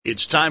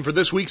It's time for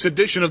this week's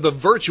edition of the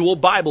Virtual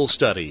Bible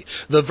Study.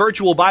 The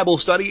Virtual Bible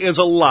Study is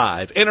a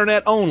live,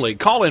 internet-only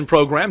call-in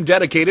program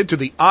dedicated to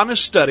the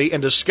honest study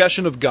and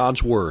discussion of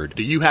God's Word.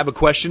 Do you have a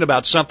question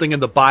about something in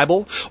the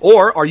Bible?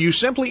 Or are you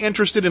simply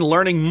interested in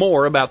learning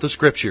more about the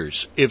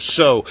Scriptures? If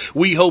so,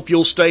 we hope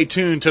you'll stay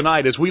tuned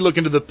tonight as we look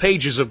into the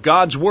pages of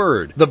God's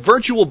Word. The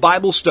Virtual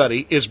Bible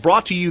Study is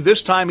brought to you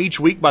this time each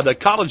week by the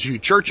College View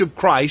Church of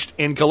Christ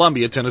in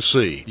Columbia,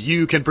 Tennessee.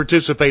 You can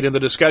participate in the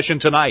discussion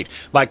tonight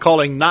by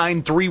calling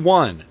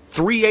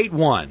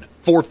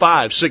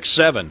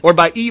 931-381-4567 or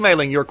by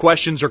emailing your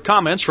questions or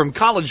comments from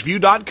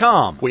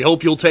collegeview.com. We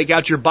hope you'll take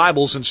out your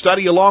Bibles and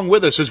study along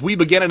with us as we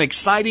begin an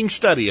exciting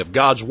study of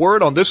God's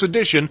Word on this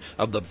edition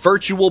of the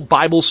Virtual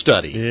Bible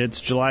Study.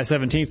 It's July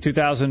 17th,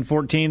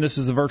 2014. This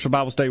is the Virtual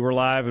Bible Study. We're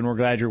live, and we're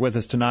glad you're with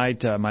us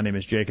tonight. My name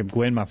is Jacob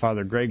Gwynn. My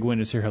father, Greg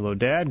Gwynn, is here. Hello,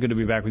 Dad. Good to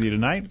be back with you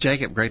tonight.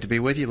 Jacob, great to be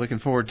with you. Looking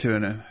forward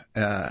to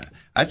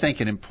I think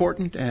an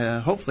important,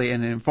 hopefully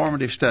an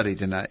informative study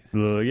tonight.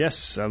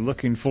 Yes, I'm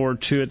looking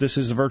forward to it. This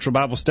is a Virtual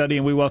Bible Study,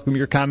 and we welcome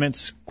your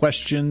comments,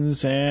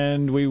 questions,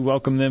 and we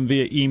welcome them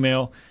via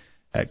email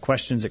at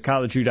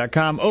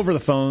questions@collegeview.com, over the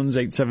phones,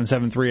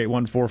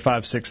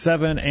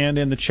 877-381-4567, and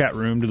in the chat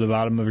room to the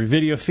bottom of your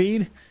video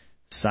feed.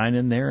 Sign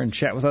in there and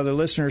chat with other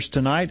listeners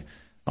tonight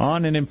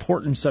on an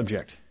important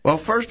subject. Well,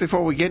 first,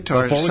 before we get to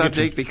our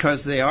subject,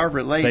 because they are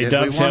related, they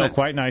dovetail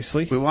quite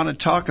nicely. We want to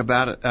talk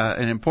about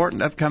an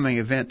important upcoming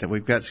event that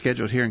we've got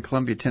scheduled here in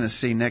Columbia,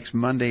 Tennessee, next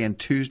Monday and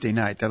Tuesday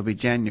night. That'll be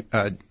July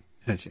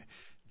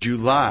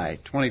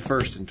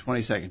 21st and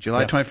 22nd.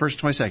 July 21st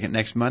and 22nd,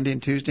 next Monday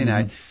and Tuesday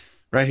night,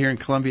 right here in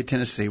Columbia,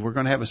 Tennessee. We're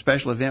going to have a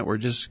special event. We're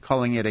just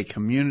calling it a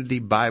community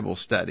Bible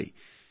study.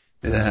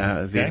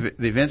 The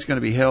event's going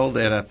to be held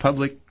at a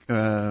public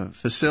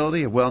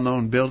facility, a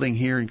well-known building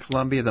here in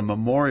Columbia, the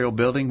Memorial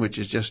Building, which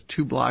is just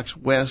 2 blocks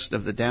west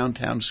of the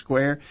downtown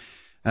square.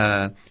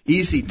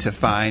 Easy to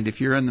find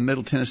if you're in the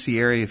Middle Tennessee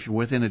area, if you're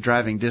within a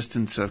driving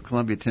distance of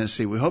Columbia,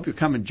 Tennessee. We hope you'll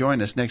come and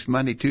join us next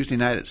Monday, Tuesday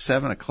night at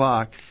 7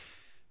 o'clock.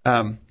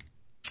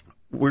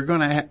 We're going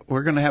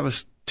to have a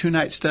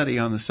 2-night study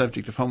on the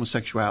subject of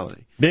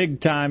homosexuality. Big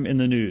time in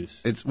the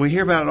news. We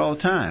hear about it all the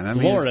time. I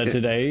mean, Florida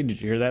today,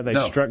 did you hear that? They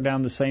struck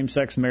down the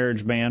same-sex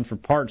marriage ban for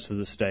parts of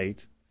the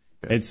state.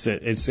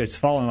 It's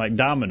falling like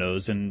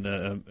dominoes in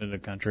the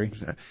country.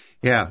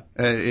 Yeah,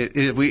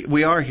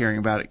 we are hearing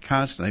about it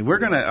constantly. We're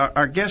going to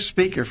our guest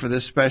speaker for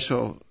this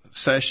special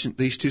session,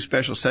 these 2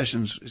 special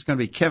sessions, is going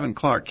to be Kevin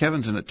Clark.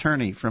 Kevin's an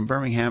attorney from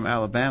Birmingham,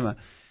 Alabama.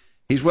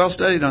 He's well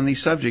studied on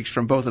these subjects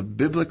from both a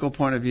biblical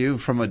point of view,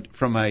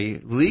 from a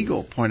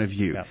legal point of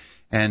view,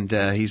 and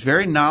he's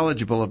very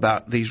knowledgeable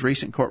about these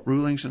recent court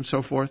rulings and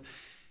so forth.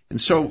 And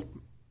so,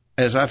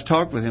 as I've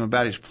talked with him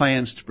about his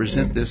plans to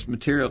present this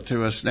material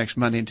to us next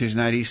Monday and Tuesday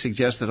night, he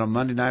suggests that on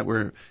Monday night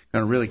we're going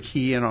to really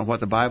key in on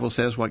what the Bible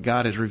says, what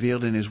God has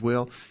revealed in His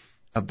will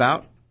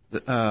about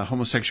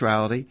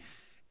homosexuality.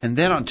 And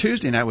then on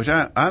Tuesday night, which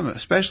I'm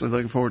especially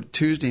looking forward to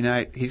Tuesday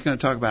night, he's going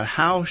to talk about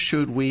how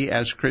should we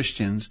as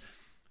Christians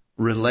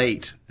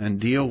relate and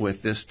deal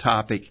with this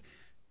topic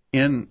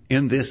in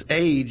this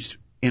age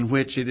in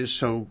which it is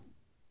so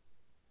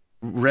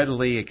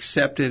readily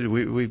accepted.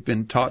 We've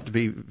been taught to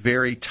be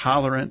very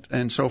tolerant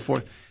and so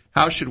forth.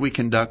 How should we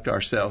conduct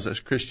ourselves as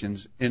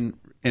Christians in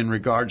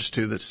regards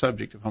to the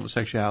subject of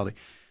homosexuality?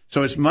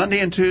 So it's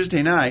Monday and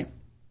Tuesday night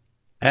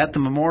at the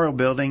Memorial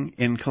Building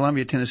in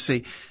Columbia,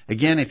 Tennessee.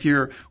 Again, if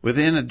you're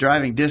within a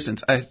driving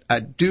distance, I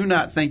do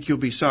not think you'll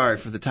be sorry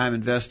for the time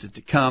invested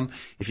to come.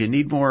 If you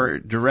need more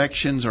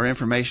directions or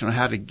information on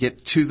how to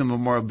get to the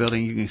Memorial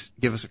Building, you can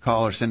give us a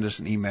call or send us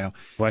an email.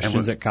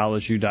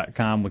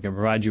 Questions@collegeview.com. We can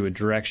provide you with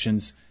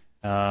directions.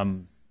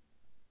 We'll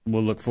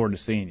look forward to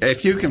seeing you.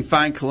 If you can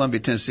find Columbia,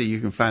 Tennessee, you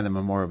can find the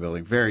Memorial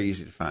Building. Very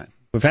easy to find.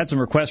 We've had some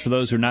requests for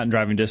those who are not in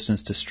driving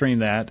distance to stream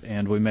that,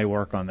 and we may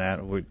work on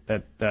that. We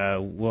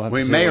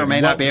may or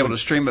may not be able to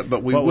stream it,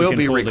 but we will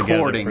be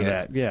recording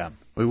it. Yeah.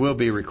 We will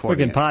be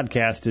recording it. We can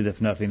podcast it, if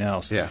nothing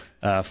else,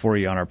 for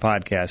you on our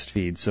podcast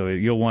feed. So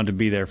you'll want to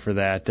be there for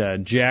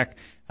that. Jack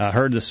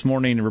heard this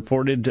morning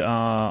reported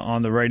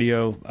on the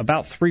radio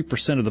about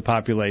 3% of the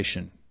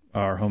population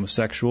are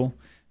homosexual,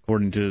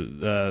 according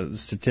to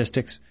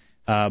statistics,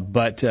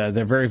 but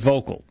they're very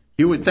vocal.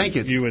 You would think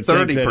it's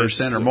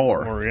 30% or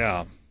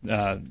more.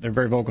 They're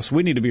very vocal, so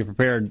we need to be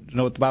prepared to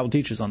know what the Bible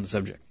teaches on the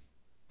subject.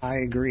 I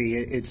agree.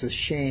 It's a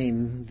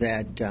shame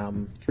that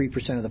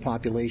 3% of the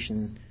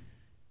population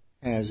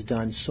has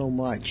done so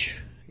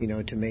much,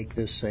 to make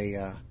this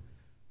a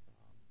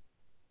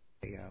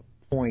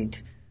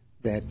point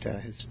that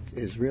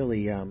is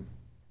really in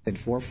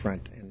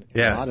forefront. And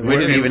we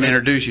didn't even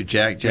introduce you,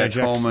 Jack. Jack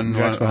Coleman,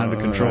 Jack's behind the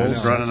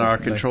controls, running our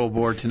control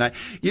board tonight.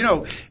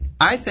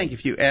 I think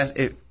if you ask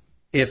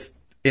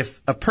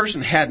if a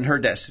person hadn't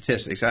heard that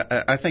statistics,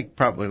 I think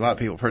probably a lot of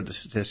people have heard the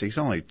statistics.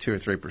 Only 2 or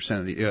 3%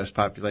 of the U.S.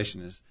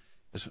 population is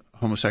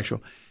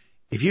homosexual.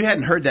 If you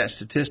hadn't heard that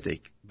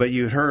statistic, but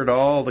you heard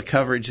all the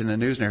coverage in the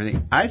news and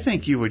everything, I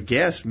think you would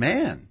guess,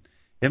 man,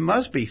 it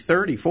must be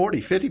 30, 40,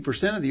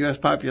 50% of the U.S.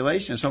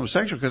 population is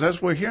homosexual, because that's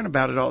what we're hearing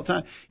about it all the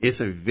time. It's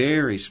a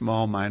very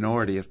small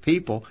minority of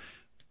people,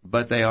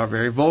 but they are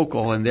very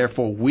vocal, and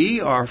therefore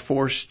we are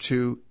forced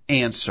to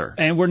answer.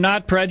 And we're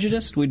not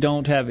prejudiced. We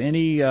don't have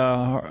any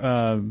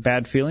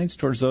bad feelings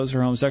towards those who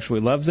are homosexual.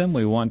 We love them.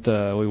 We want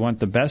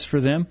the best for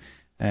them,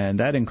 and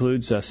that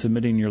includes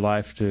submitting your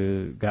life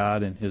to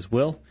God and His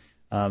will.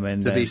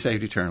 And to be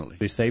saved eternally.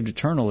 Be saved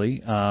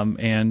eternally.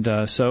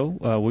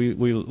 So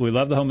we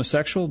love the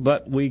homosexual,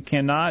 but we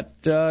cannot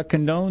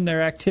condone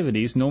their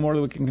activities, no more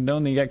than we can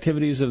condone the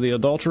activities of the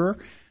adulterer,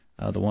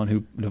 the one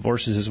who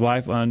divorces his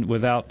wife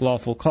without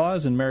lawful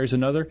cause and marries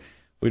another.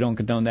 We don't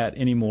condone that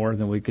any more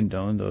than we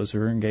condone those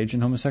who are engaged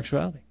in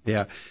homosexuality.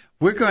 Yeah.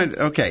 So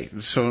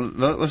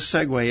let's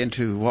segue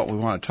into what we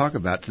want to talk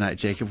about tonight,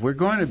 Jacob. We're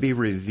going to be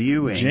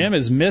reviewing. Jim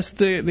has missed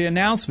the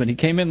announcement. He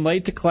came in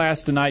late to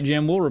class tonight,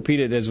 Jim. We'll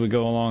repeat it as we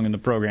go along in the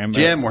program.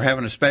 Jim, we're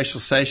having a special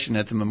session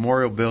at the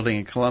Memorial Building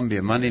in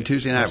Columbia, Monday and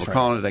Tuesday night. We're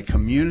calling it a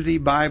community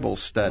Bible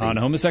study. On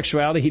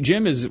homosexuality.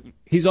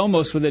 He's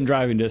almost within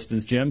driving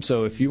distance, Jim,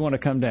 so if you want to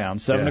come down,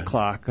 7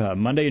 o'clock,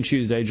 Monday and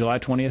Tuesday, July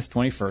 20th,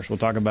 21st. We'll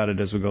talk about it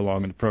as we go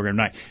along in the program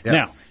tonight. Yep.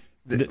 Now,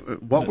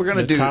 what we're going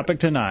to do. The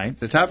topic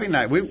tonight,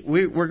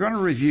 we're going to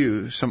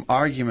review some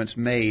arguments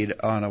made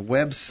on a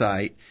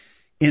website.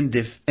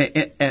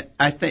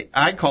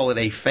 I call it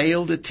a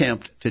failed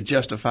attempt to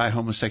justify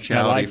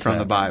homosexuality from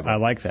the Bible. I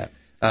like that.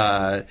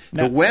 The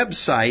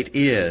website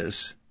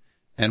is,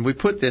 and we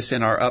put this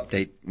in our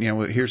update.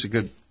 Here's a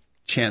good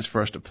chance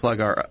for us to plug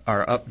our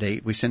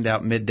update. We send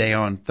out midday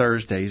on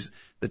Thursdays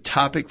the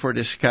topic for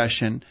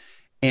discussion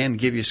and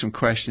give you some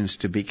questions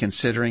to be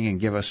considering and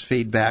give us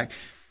feedback.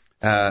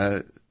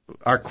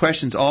 Our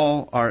questions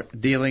all are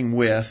dealing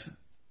with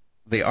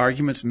the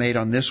arguments made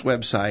on this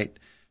website,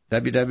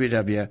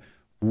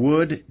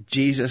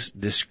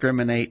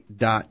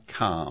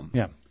 www.woulddjesusdiscriminate.com.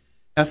 Yeah.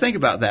 Now think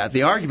about that.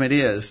 The argument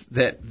is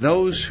that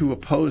those who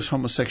oppose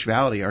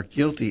homosexuality are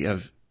guilty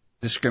of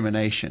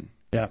discrimination.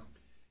 Yeah.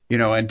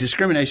 And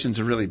discrimination is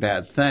a really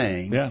bad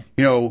thing. Yeah.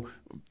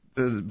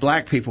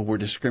 Black people were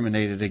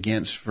discriminated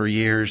against for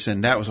years,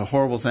 and that was a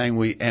horrible thing.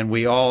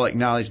 We all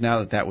acknowledge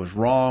now that was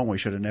wrong. We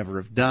should have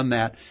never have done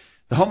that.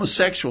 The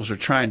homosexuals are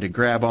trying to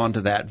grab onto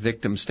that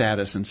victim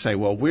status and say,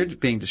 well, we're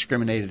being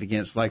discriminated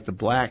against like the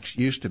blacks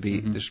used to be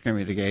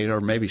discriminated against,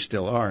 or maybe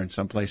still are in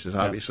some places,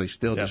 obviously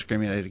still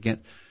discriminated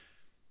against.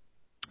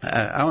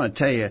 I want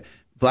to tell you,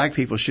 black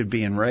people should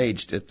be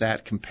enraged at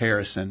that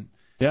comparison.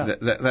 Yeah.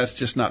 That's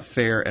just not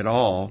fair at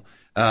all.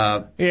 We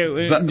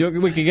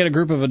could get a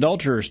group of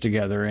adulterers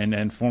together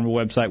and form a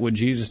website. Would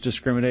Jesus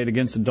discriminate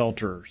against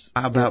adulterers?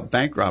 How about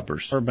bank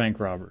robbers? Or bank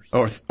robbers?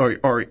 Or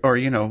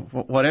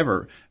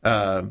whatever.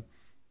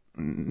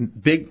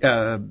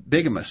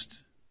 Bigamist.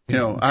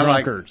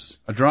 Drunkards.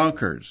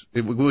 Drunkards.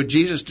 Would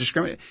Jesus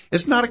discriminate?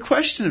 It's not a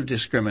question of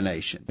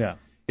discrimination. Yeah.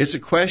 It's a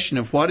question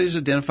of what is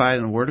identified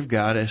in the Word of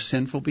God as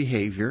sinful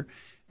behavior,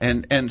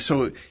 and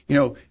so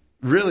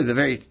really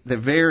the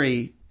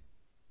very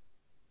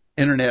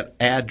internet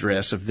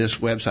address of this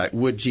website,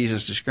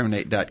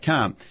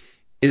 woulddjesusdiscriminate.com,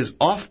 is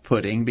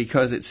off-putting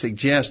because it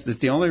suggests that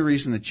the only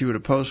reason that you would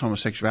oppose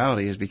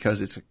homosexuality is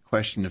because it's a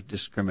question of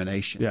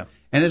discrimination. Yeah.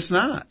 And it's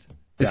not.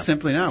 It's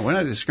simply not. We're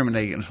not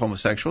discriminating against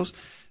homosexuals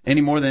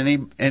any more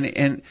than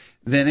any.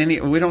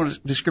 We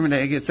don't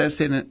discriminate against that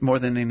sin more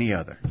than any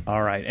other.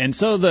 All right. And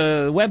so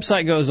the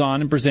website goes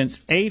on and presents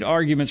 8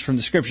 arguments from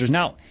the Scriptures.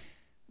 Now,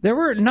 there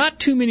were not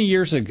too many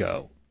years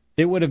ago.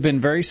 It would have been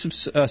very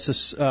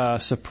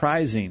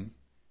surprising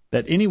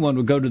that anyone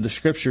would go to the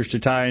Scriptures to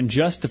try and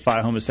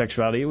justify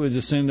homosexuality. It was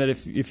assumed that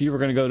if you were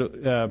going to go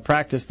to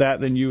practice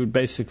that, then you would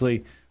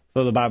basically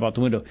throw the Bible out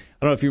the window. I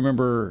don't know if you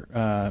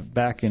remember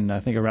back in, I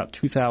think, about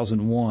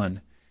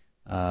 2001,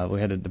 we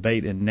had a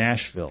debate in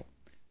Nashville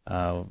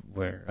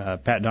where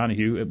Pat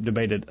Donahue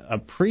debated a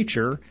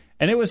preacher,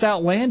 and it was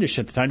outlandish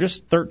at the time,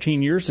 just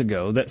 13 years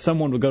ago, that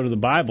someone would go to the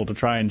Bible to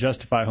try and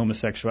justify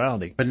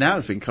homosexuality. But now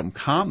it's become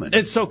common.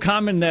 It's so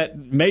common that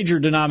major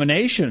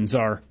denominations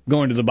are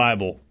going to the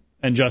Bible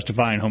and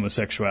justifying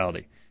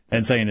homosexuality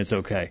and saying it's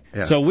okay.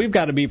 Yeah. So we've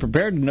got to be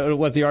prepared to know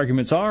what the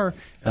arguments are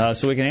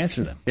so we can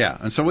answer them. Yeah,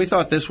 and so we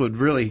thought this would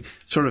really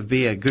sort of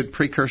be a good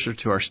precursor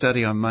to our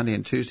study on Monday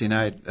and Tuesday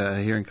night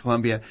here in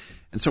Columbia.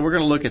 And so we're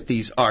going to look at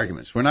these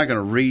arguments. We're not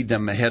going to read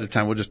them ahead of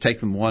time. We'll just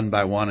take them one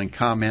by one and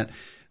comment.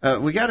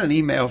 We got an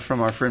email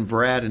from our friend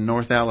Brad in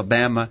North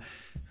Alabama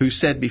who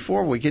said,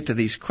 before we get to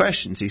these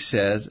questions, he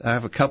says, I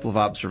have a couple of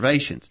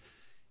observations.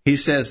 He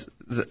says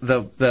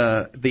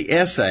the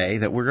essay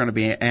that we're going to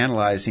be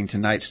analyzing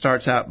tonight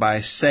starts out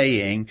by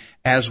saying,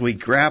 as we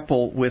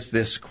grapple with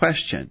this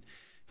question.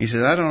 He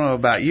says, I don't know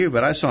about you,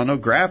 but I saw no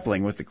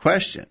grappling with the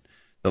question.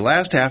 The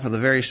last half of the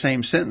very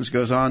same sentence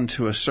goes on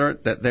to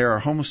assert that there are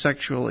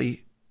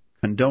homosexually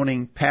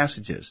condoning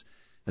passages.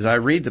 As I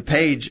read the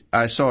page,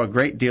 I saw a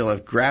great deal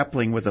of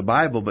grappling with the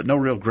Bible, but no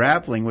real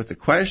grappling with the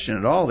question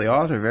at all. The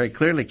author very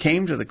clearly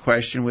came to the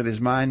question with his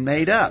mind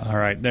made up. All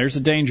right, there's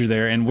a danger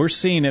there, and we're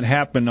seeing it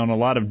happen on a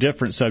lot of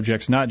different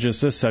subjects, not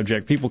just this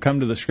subject. People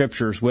come to the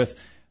Scriptures with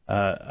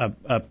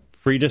a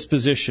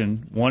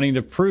predisposition, wanting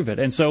to prove it.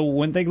 And so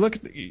when they look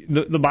at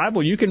the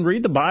Bible, you can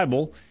read the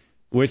Bible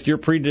with your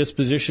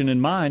predisposition in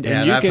mind,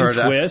 and you can twist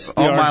the arguments.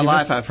 All my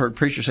life I've heard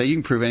preachers say you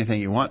can prove anything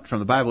you want from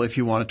the Bible if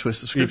you want to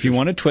twist the Scriptures. If you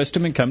want to twist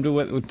them and come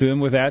to them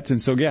with that,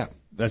 and so, yeah,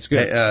 that's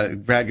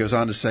good. Brad goes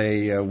on to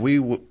say,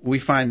 we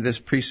find this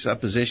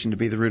presupposition to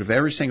be the root of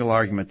every single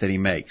argument that he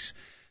makes.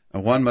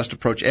 One must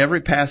approach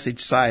every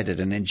passage cited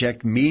and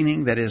inject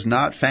meaning that is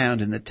not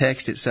found in the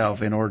text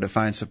itself in order to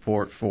find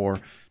support for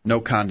no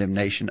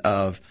condemnation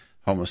of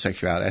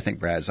homosexuality. I think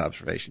Brad's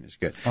observation is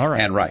good. All right.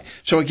 And right.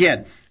 So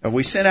again,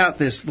 we sent out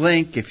this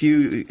link. If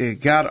you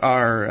got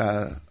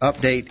our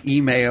update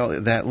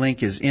email, that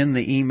link is in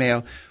the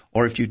email.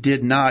 Or if you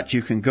did not,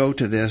 you can go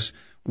to this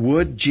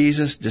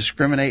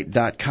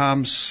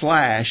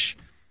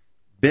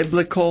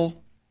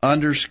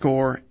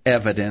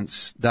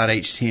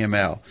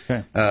wouldjesusdiscriminate.com/biblical_evidence.html.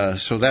 Okay.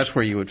 So that's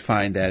where you would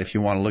find that if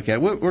you want to look at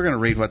it. We're going to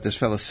read what this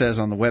fellow says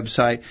on the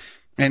website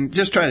and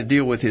just try to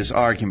deal with his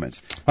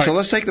arguments. Right. So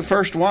let's take the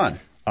first one.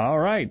 All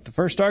right, the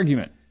first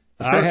argument.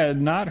 I had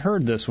not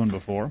heard this one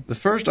before. The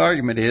first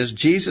argument is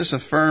Jesus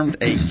affirmed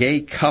a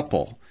gay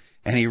couple,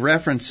 and he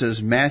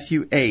references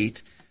Matthew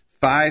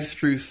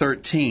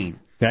 8:5-13.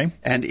 Okay.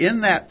 And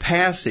in that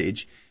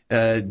passage,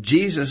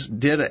 Jesus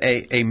did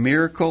a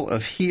miracle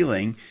of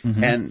healing,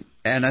 and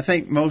I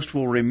think most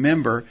will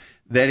remember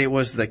that it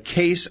was the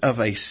case of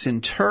a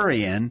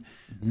centurion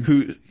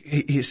who,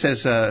 he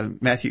says,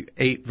 Matthew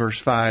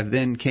 8:5,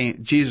 then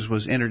Jesus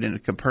was entered into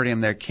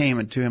Capernaum. There came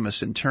unto him a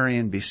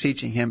centurion,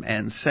 beseeching him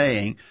and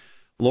saying,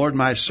 Lord,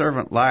 my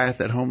servant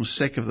lieth at home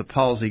sick of the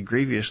palsy,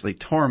 grievously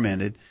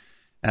tormented.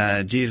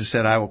 Jesus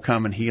said, I will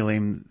come and heal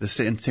him. The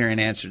centurion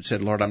answered and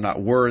said, Lord, I'm not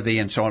worthy,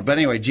 and so on. But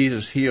anyway,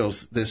 Jesus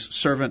heals this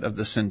servant of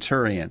the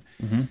centurion.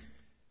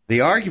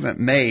 The argument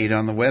made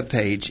on the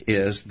webpage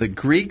is the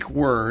Greek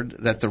word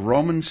that the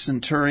Roman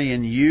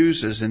centurion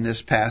uses in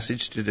this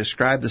passage to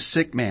describe the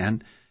sick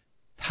man,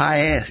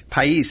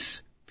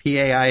 pais,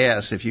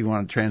 P-A-I-S, if you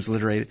want to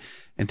transliterate it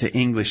into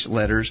English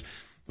letters,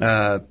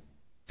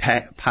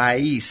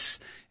 pais,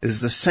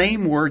 is the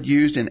same word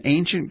used in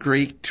ancient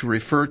Greek to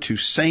refer to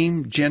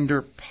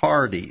same-gender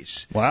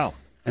parties. Wow.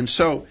 And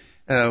so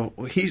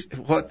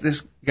what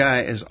this guy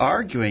is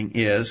arguing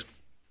is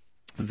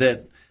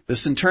that the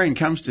centurion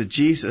comes to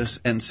Jesus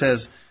and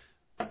says,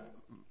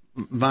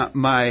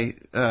 my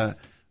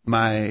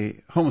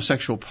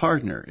homosexual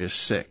partner is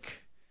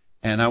sick,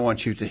 and I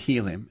want you to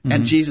heal him.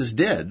 And Jesus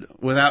did,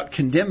 without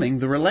condemning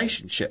the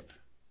relationship.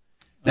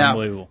 Now,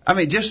 unbelievable. I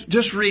mean,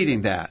 just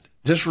reading that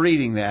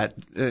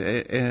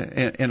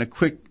in a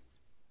quick,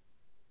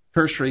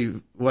 cursory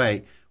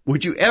way,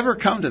 would you ever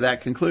come to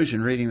that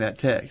conclusion reading that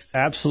text?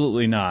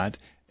 Absolutely not.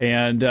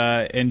 And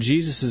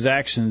Jesus'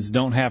 actions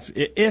don't have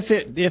to,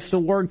 if the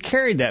word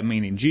carried that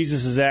meaning,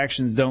 Jesus'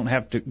 actions don't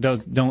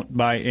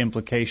by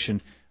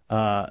implication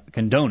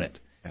condone it.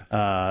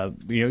 Yeah.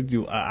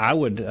 I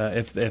would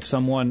if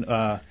someone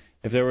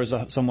if there was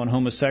someone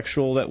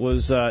homosexual that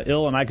was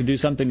ill and I could do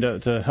something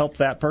to help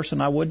that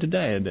person, I would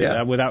today,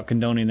 without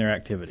condoning their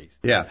activities.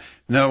 Yeah.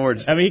 In other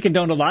words, I mean, he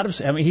condoned a lot of.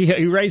 I mean,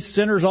 he raised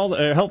sinners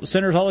helped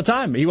sinners all the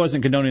time. He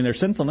wasn't condoning their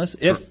sinfulness.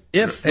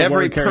 If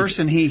every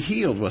person he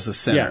healed was a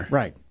sinner. Yeah,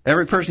 right.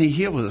 Every person he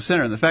healed was a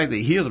sinner, and the fact that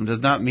he healed them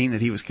does not mean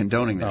that he was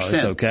condoning their sin.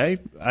 It's okay.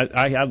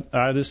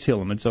 I just heal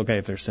them. It's okay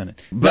if they're sinning.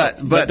 But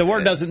the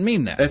word doesn't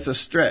mean that. It's a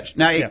stretch.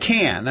 Now it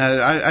can.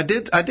 I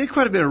did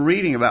quite a bit of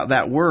reading about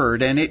that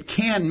word, and it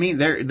can mean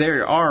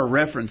there are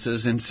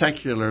references in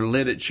secular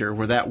literature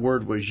where that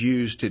word was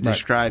used to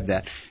describe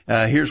that.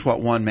 Here's what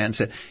one man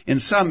said: in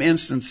some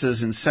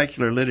instances in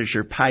secular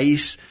literature,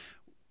 pais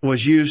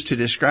was used to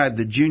describe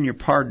the junior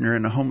partner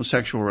in a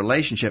homosexual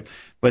relationship,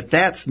 but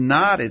that's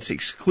not its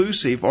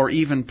exclusive or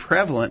even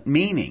prevalent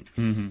meaning.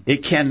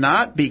 It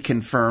cannot be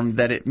confirmed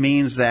that it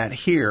means that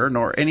here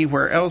nor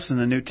anywhere else in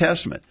the New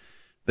Testament.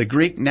 The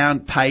Greek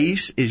noun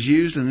pais is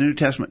used in the New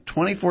Testament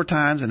 24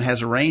 times and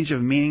has a range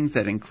of meanings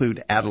that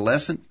include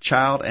adolescent,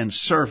 child, and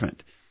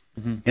servant.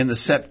 In the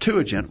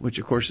Septuagint, which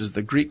of course is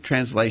the Greek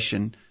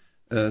translation,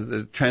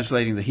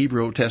 translating the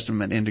Hebrew Old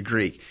Testament into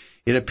Greek,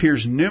 it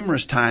appears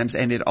numerous times,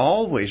 and it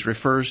always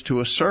refers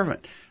to a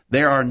servant.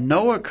 There are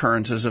no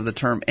occurrences of the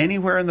term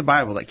anywhere in the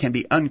Bible that can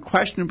be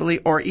unquestionably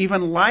or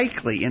even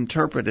likely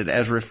interpreted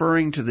as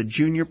referring to the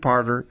junior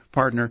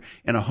partner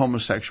in a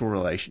homosexual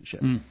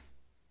relationship.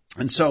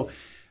 And so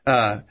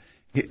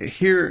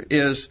here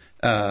is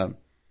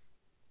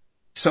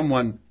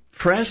someone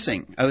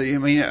pressing. I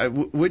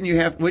mean,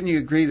 wouldn't you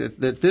agree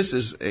that this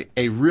is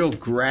a real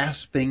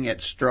grasping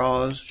at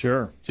straws?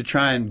 Sure. To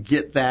try and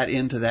get that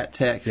into that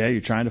text. Yeah,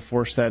 you're trying to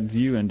force that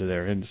view into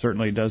there, and it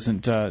certainly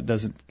doesn't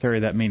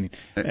carry that meaning.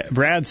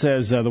 Brad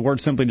says the word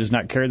simply does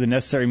not carry the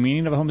necessary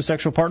meaning of a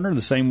homosexual partner.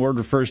 The same word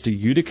refers to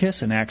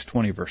Eutychus in Acts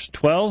 20 verse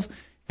 12,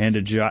 and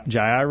to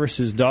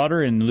Jairus'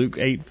 daughter in Luke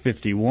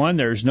 8:51.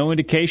 There's no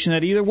indication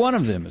that either one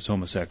of them is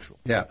homosexual.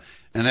 Yeah.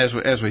 And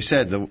as we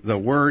said, the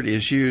word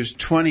is used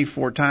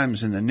 24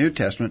 times in the New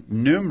Testament,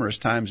 numerous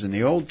times in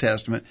the Old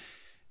Testament,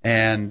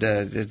 and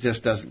it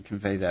just doesn't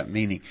convey that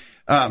meaning.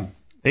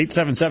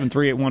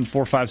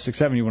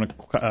 877-381-4567. You want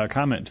to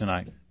comment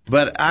tonight?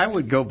 But I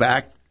would go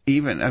back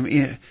even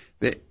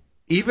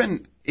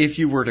if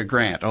you were to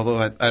grant,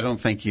 although I don't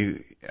think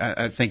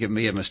I think it would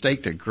be a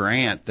mistake to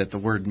grant that the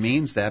word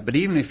means that, but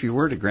even if you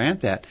were to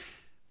grant that,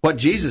 what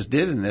Jesus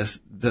did in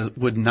this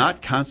would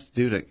not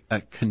constitute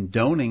a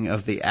condoning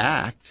of the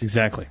act.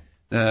 Exactly.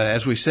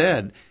 As we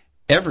said,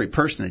 every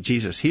person that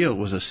Jesus healed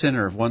was a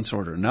sinner of one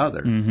sort or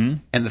another. Mm-hmm.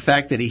 And the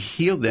fact that he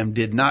healed them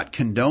did not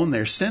condone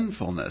their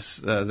sinfulness.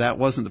 That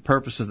wasn't the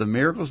purpose of the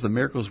miracles. The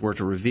miracles were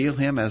to reveal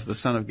him as the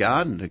Son of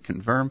God and to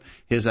confirm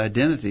his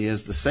identity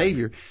as the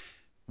Savior.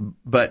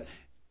 But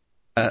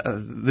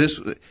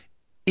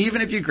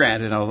even if you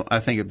granted, I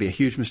think it would be a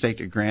huge mistake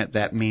to grant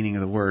that meaning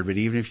of the word, but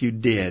even if you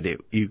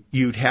did,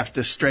 you'd have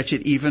to stretch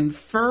it even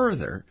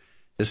further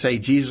to say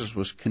Jesus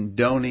was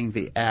condoning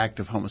the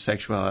act of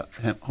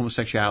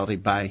homosexuality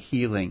by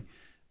healing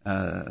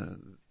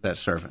that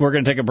servant. We're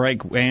going to take a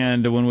break,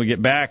 and when we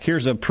get back,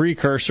 here's a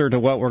precursor to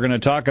what we're going to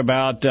talk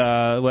about,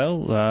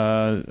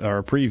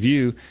 our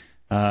preview.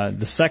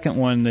 The second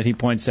one that he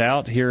points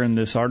out here in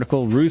this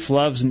article, Ruth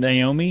loves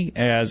Naomi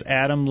as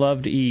Adam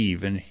loved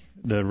Eve, and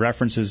the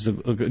references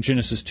of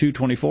Genesis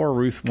 2:24,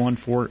 Ruth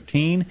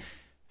 1:14,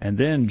 and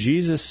then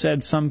Jesus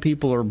said some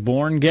people are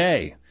born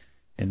gay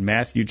in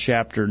Matthew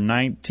chapter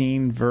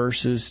 19,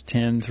 verses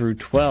 10 through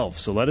 12.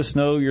 So let us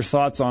know your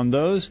thoughts on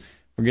those.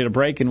 We'll get a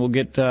break, and we'll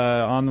get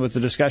on with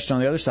the discussion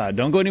on the other side.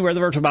 Don't go anywhere. The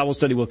virtual Bible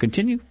study will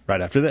continue right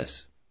after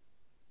this.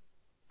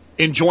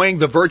 Enjoying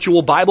the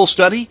virtual Bible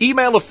study?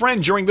 Email a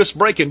friend during this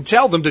break and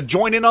tell them to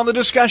join in on the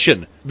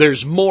discussion.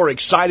 There's more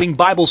exciting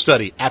Bible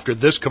study after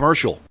this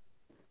commercial.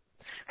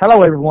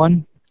 Hello,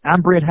 everyone.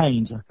 I'm Britt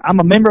Haynes. I'm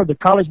a member of the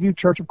College View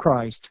Church of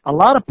Christ. A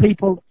lot of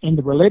people in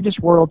the religious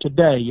world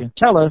today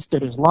tell us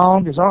that as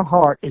long as our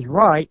heart is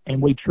right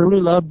and we truly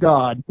love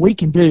God, we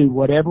can do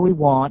whatever we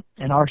want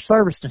in our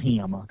service to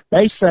Him.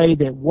 They say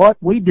that what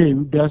we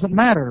do doesn't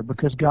matter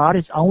because God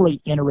is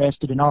only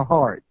interested in our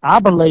heart.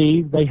 I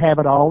believe they have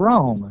it all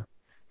wrong.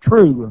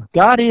 True,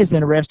 God is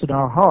interested in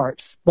our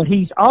hearts, but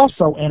He's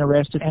also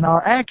interested in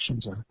our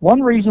actions.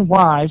 One reason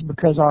why is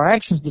because our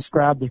actions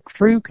describe the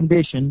true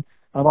condition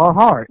of our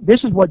heart.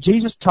 This is what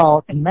Jesus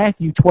taught in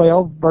Matthew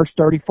 12, verse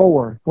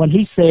 34, when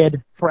He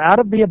said, "For out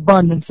of the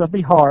abundance of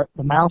the heart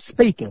the mouth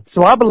speaketh."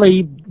 So I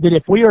believe that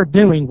if we are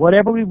doing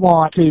whatever we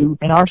want to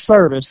in our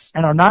service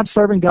and are not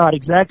serving God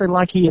exactly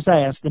like He has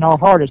asked, then our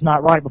heart is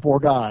not right before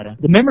God.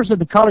 The members of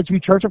the College View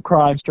Church of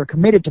Christ are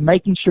committed to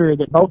making sure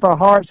that both our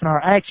hearts and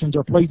our actions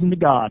are pleasing to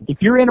God.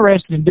 If you're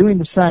interested in doing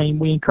the same,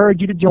 we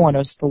encourage you to join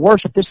us for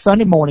worship this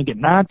Sunday morning at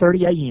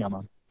 9:30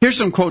 a.m. Here's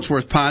some quotes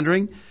worth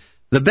pondering.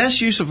 The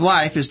best use of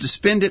life is to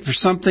spend it for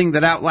something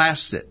that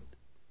outlasts it.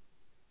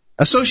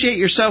 Associate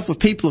yourself with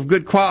people of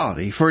good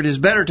quality, for it is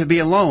better to be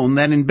alone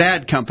than in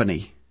bad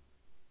company.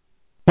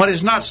 What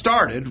is not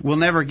started will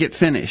never get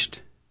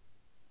finished.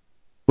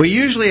 We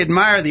usually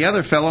admire the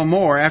other fellow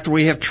more after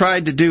we have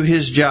tried to do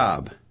his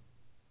job.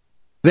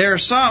 There are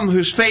some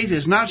whose faith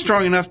is not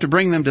strong enough to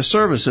bring them to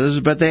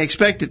services, but they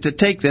expect it to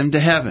take them to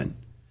heaven.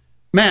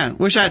 Man,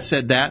 wish I'd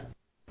said that.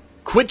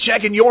 Quit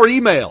checking your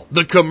email.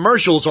 The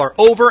commercials are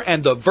over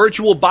and the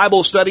virtual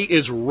Bible study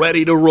is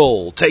ready to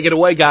roll. Take it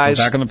away, guys.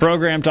 We're back on the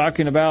program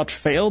talking about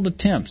failed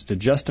attempts to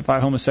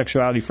justify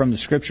homosexuality from the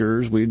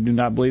Scriptures. We do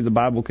not believe the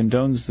Bible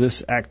condones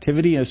this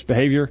activity, this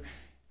behavior.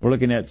 We're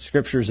looking at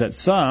Scriptures that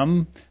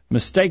some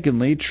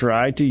mistakenly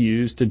try to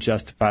use to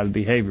justify the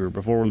behavior.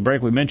 Before the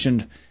break, we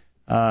mentioned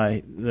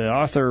the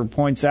author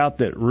points out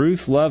that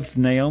Ruth loved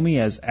Naomi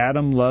as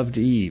Adam loved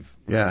Eve.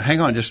 Yeah,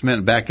 hang on just a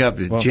minute. Back up.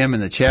 Jim in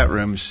the chat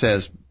room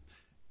says,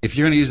 if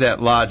you're going to use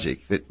that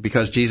logic, that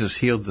because Jesus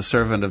healed the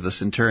servant of the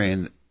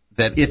centurion,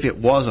 that if it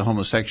was a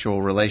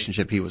homosexual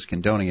relationship, he was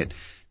condoning it.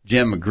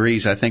 Jim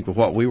agrees, I think, with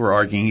what we were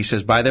arguing. He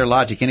says, by their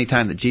logic, any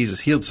time that Jesus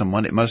healed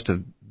someone, it must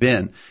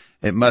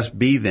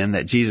be then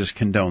that Jesus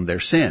condoned their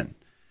sin.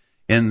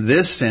 In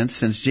this sense,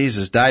 since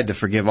Jesus died to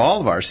forgive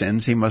all of our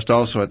sins, he must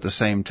also at the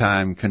same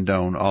time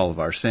condone all of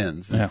our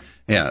sins.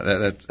 Yeah,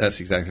 that's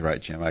exactly right,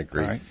 Jim. I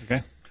agree. All right,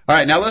 okay. All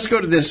right, now let's go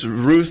to this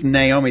Ruth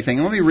Naomi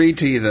thing. Let me read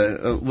to you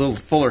a little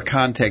fuller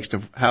context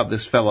of how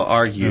this fellow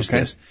argues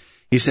this.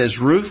 He says,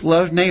 Ruth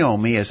loved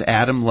Naomi as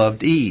Adam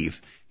loved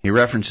Eve. He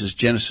references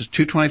Genesis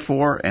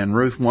 2:24 and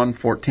Ruth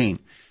 1:14.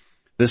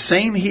 The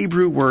same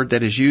Hebrew word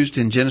that is used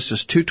in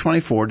Genesis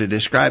 2:24 to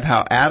describe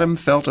how Adam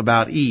felt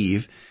about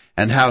Eve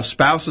and how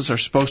spouses are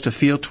supposed to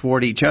feel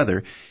toward each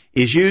other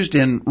is used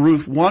in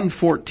Ruth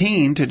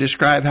 1:14 to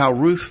describe how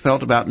Ruth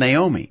felt about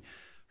Naomi.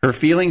 Her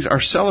feelings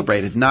are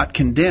celebrated, not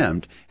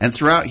condemned. And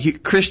throughout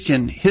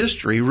Christian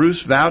history,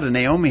 Ruth's vow to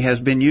Naomi has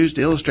been used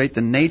to illustrate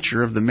the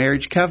nature of the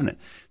marriage covenant.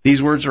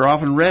 These words are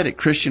often read at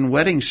Christian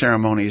wedding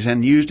ceremonies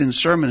and used in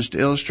sermons to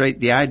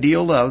illustrate the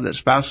ideal love that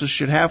spouses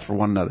should have for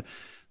one another.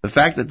 The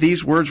fact that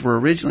these words were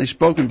originally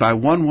spoken by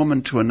one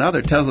woman to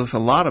another tells us a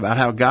lot about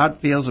how God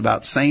feels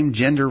about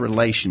same-gender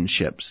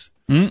relationships.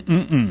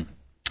 The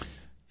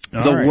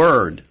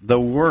word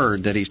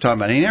that he's talking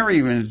about, he never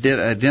even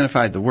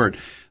identified the word.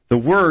 The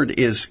word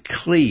is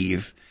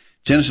cleave.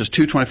 Genesis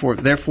 2:24,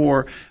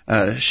 therefore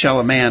shall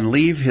a man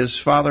leave his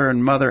father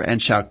and mother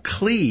and shall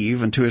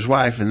cleave unto his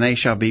wife, and they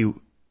shall be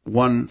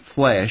one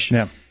flesh.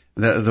 Yeah.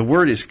 The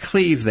word is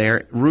cleave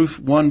there. Ruth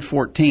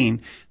 1:14,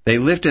 they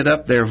lifted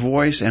up their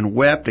voice and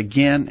wept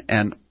again,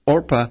 and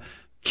Orpah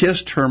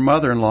kissed her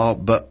mother-in-law,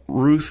 but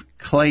Ruth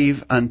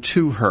clave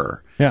unto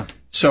her. Yeah.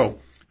 So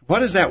what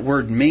does that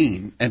word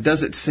mean? And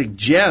does it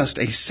suggest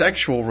a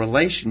sexual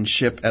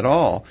relationship at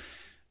all?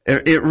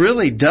 It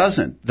really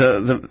doesn't.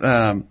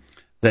 The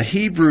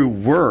Hebrew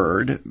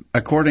word,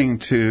 according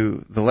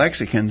to the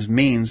lexicons,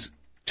 means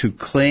to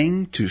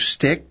cling, to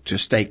stick, to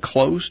stay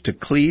close, to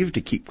cleave,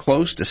 to keep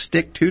close, to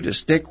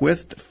stick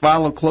with, to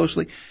follow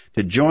closely,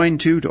 to join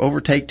to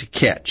overtake, to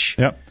catch.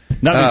 Yep.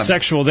 Nothing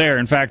sexual there.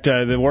 In fact,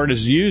 the word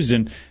is used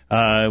in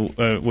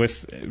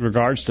with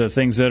regards to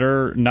things that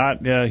are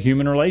not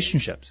human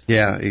relationships.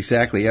 Yeah,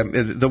 exactly.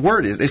 The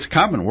word it's a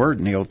common word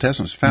in the Old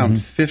Testament. It's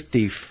found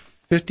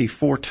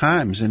 54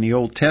 times in the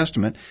Old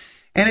Testament,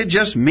 and it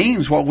just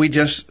means what we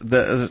just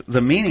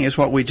the meaning is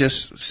what we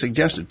just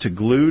suggested: to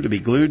glue, to be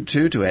glued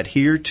to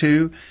adhere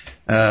to.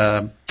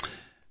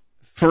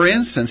 For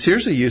instance,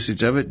 here's a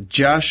usage of it: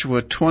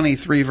 Joshua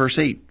 23 verse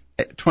 8.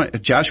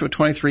 Joshua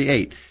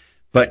 23:8.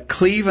 But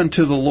cleave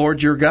unto the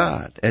Lord your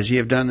God, as ye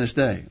have done this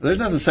day. There's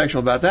nothing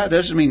sexual about that. That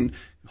doesn't mean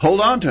hold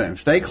on to him.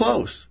 Stay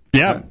close.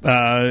 Yeah,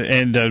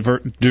 and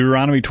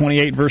Deuteronomy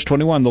 28, verse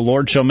 21, the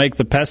Lord shall make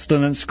the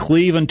pestilence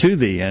cleave unto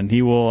thee, and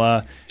he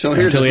will so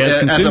here's until he has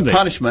consumed as a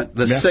punishment,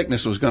 the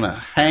sickness was going to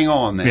hang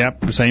on there.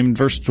 Yep, same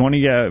verse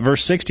 20,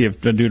 verse 60 of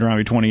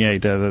Deuteronomy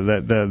 28,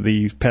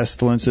 the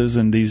pestilences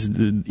and these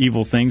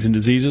evil things and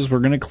diseases were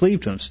going to cleave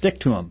to him,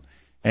 stick to him.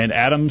 And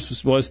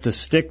Adam's was to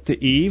stick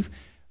to Eve.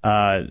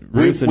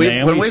 Ruth and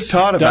Naomi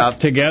stuck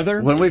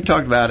together. When we've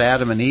talked about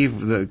Adam and Eve,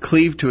 the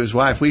cleave to his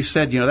wife, we've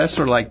said, that's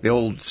sort of like the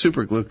old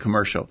super glue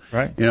commercial.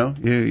 Right.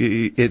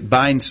 It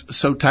binds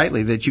so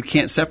tightly that you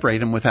can't separate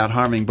them without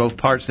harming both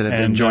parts that have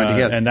been joined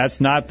together. And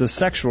that's not the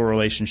sexual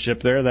relationship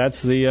there.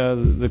 That's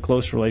the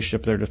close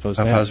relationship they're supposed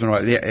to have. Husband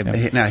and wife.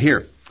 Yeah. Now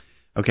here,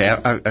 okay,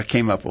 I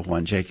came up with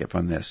one, Jacob,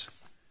 on this.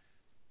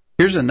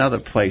 Here's another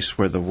place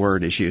where the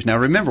word is used. Now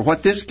remember,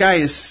 what this guy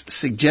is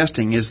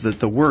suggesting is that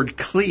the word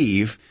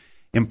cleave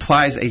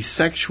implies a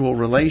sexual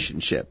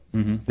relationship,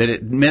 that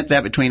it meant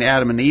that between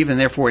Adam and Eve, and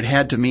therefore it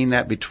had to mean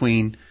that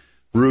between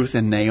Ruth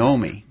and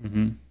Naomi.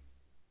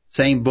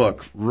 Same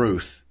book,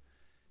 Ruth,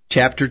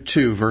 chapter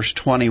 2, verse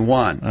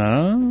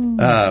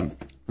 21.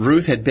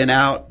 Ruth had been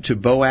out to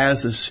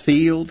Boaz's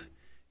field,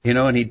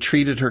 and he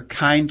treated her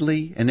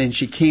kindly, and then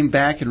she came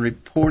back and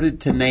reported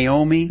to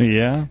Naomi.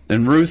 Yeah.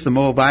 Then Ruth the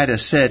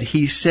Moabitess said,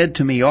 he said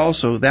to me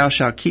also, thou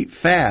shalt keep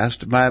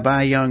fast by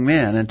my young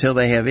men until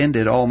they have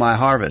ended all my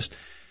harvest.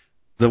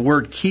 The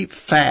word keep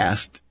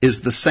fast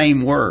is the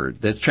same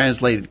word that's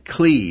translated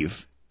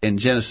cleave in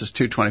Genesis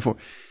 2:24.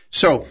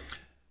 So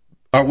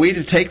are we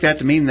to take that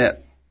to mean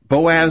that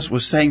Boaz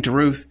was saying to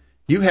Ruth,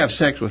 you have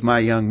sex with my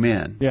young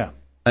men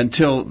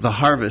until the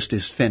harvest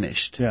is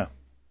finished? Yeah.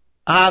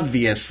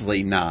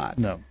 Obviously not.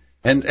 No.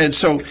 And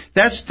so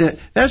that's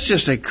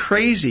just a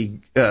crazy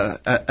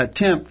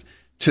attempt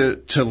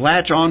to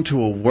latch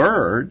onto a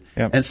word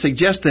and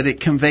suggest that it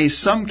conveys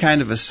some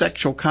kind of a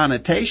sexual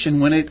connotation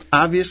when it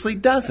obviously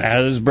doesn't.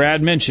 As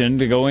Brad mentioned,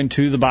 to go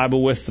into the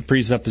Bible with the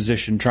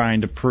presupposition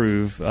trying to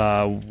prove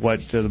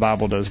what the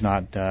Bible does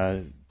not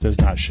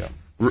show.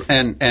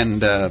 And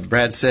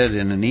Brad said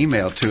in an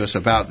email to us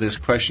about this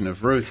question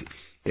of Ruth,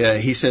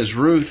 he says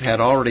Ruth had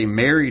already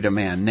married a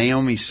man,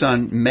 Naomi's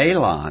son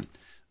Mahlon,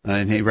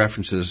 and he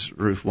references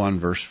Ruth 1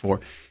 verse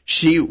 4.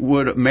 She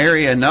would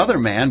marry another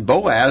man,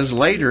 Boaz,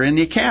 later in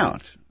the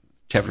account,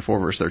 chapter 4,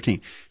 verse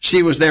 13.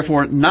 She was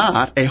therefore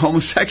not a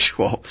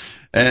homosexual.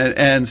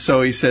 And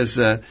so he says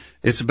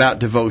it's about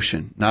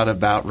devotion, not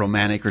about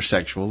romantic or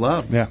sexual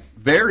love. Yeah.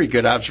 Very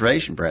good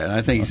observation, Brad.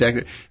 I think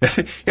exactly.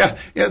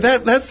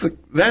 That's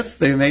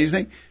the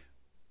amazing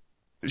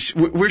thing.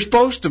 We're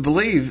supposed to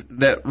believe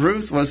that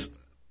Ruth was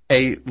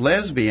a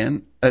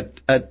lesbian,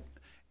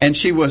 and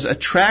she was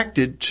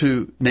attracted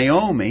to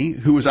Naomi,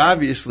 who was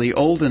obviously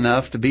old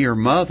enough to be her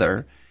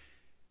mother,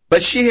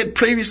 but she had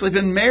previously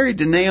been married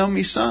to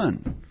Naomi's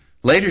son.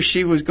 Later,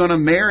 she was going to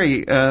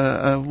marry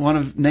one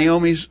of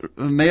Naomi's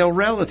male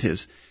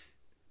relatives.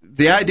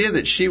 The idea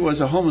that she was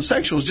a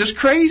homosexual is just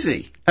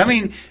crazy. I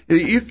mean,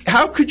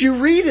 how could you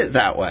read it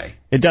that way?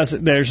 It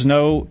doesn't. There's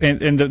no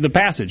in the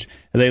passage.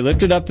 They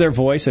lifted up their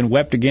voice and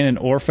wept again, and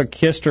Orpah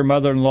kissed her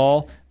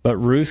mother-in-law. But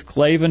Ruth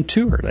clave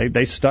unto her.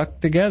 They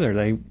stuck together.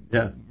 They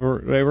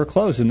were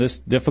close in this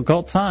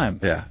difficult time.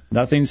 Yeah.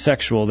 Nothing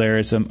sexual there.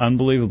 It's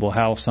unbelievable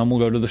how some will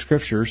go to the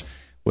Scriptures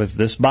with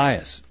this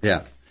bias.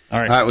 Yeah. All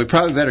right. All right. We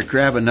probably better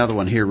grab another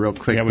one here real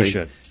quickly. Yeah, we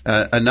should.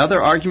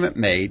 Another argument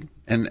made,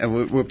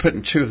 and we're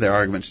putting two of their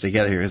arguments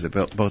together here because they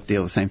both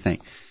deal with the same thing.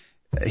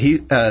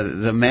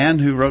 The man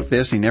who wrote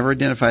this, he never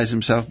identifies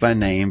himself by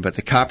name, but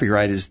the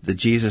copyright is the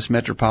Jesus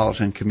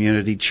Metropolitan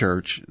Community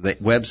Church. The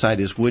website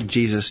is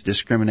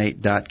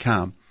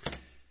woulddjesusdiscriminate.com.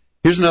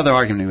 Here's another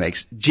argument he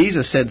makes.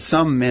 Jesus said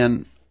some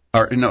men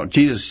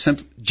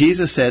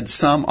Jesus said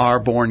some are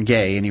born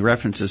gay, and he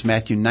references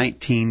Matthew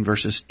 19,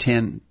 verses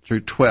 10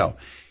 through 12.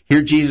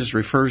 Here Jesus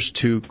refers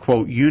to,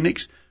 quote,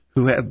 eunuchs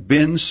who have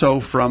been so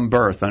from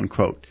birth,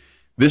 unquote.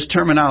 This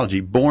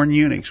terminology, born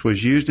eunuchs,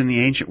 was used in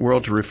the ancient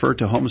world to refer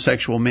to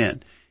homosexual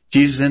men.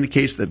 Jesus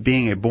indicates that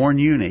being a born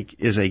eunuch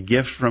is a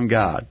gift from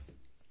God.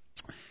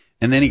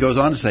 And then he goes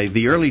on to say,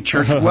 the early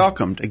church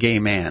welcomed a gay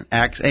man,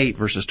 Acts 8,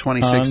 verses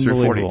 26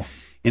 through 40.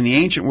 In the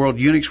ancient world,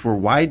 eunuchs were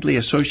widely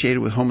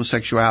associated with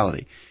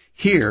homosexuality.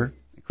 Here,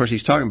 of course,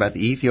 he's talking about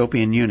the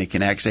Ethiopian eunuch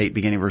in Acts 8,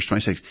 beginning verse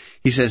 26.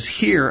 He says,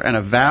 here,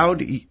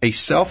 a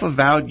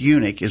self-avowed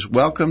eunuch is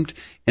welcomed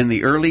in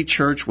the early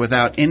church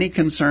without any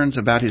concerns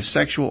about his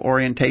sexual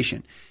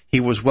orientation.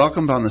 He was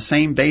welcomed on the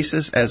same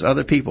basis as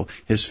other people,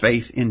 his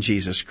faith in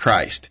Jesus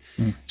Christ.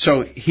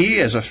 So he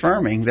is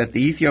affirming that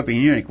the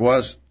Ethiopian eunuch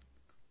was,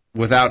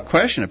 without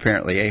question,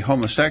 apparently, a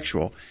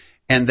homosexual,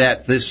 and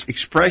that this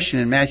expression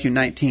in Matthew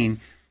 19,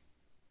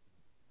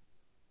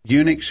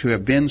 eunuchs who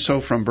have been so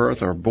from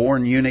birth or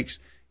born eunuchs,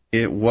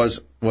 it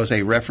was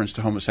a reference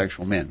to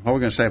homosexual men. What are we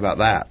going to say about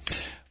that?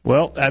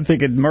 Well, I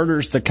think it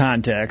murders the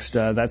context.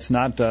 That's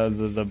not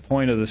the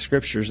point of the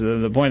Scriptures.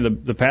 The point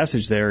of the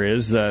passage there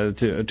is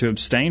to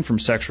abstain from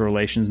sexual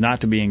relations,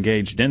 not to be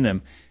engaged in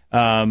them.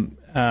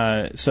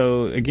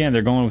 So, again,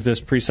 they're going with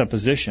this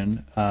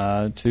presupposition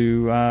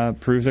to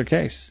prove their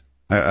case.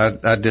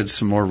 I did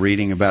some more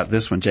reading about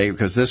this one, Jay,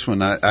 because this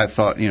one I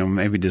thought,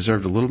 maybe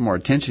deserved a little more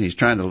attention. He's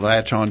trying to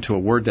latch on to a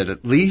word that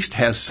at least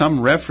has some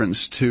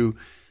reference to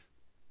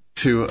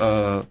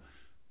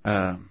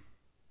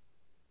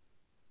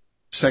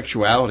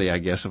sexuality, I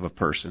guess, of a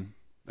person.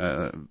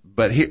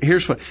 But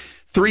here's what: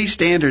 3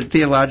 standard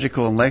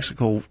theological and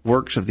lexical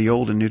works of the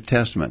Old and New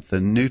Testament: the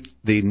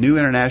New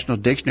International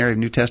Dictionary of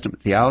New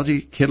Testament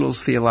Theology,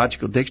 Kittle's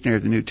Theological Dictionary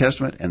of the New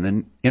Testament, and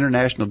the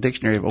International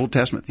Dictionary of Old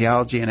Testament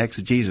Theology and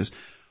Exegesis,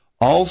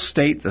 all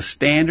state the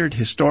standard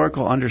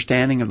historical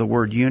understanding of the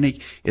word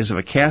eunuch is of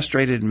a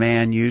castrated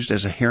man used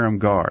as a harem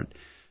guard.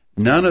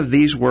 None of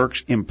these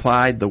works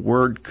implied the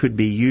word could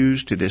be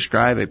used to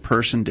describe a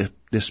person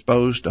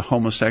disposed to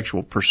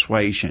homosexual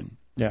persuasion.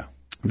 Yeah.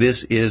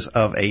 This is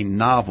of a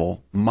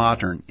novel,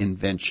 modern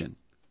invention.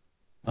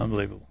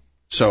 Unbelievable.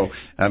 So,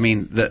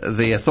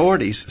 the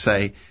authorities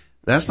say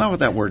that's not what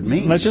that word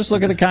means. Let's just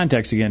look at the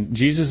context again.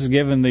 Jesus is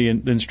given the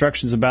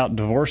instructions about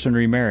divorce and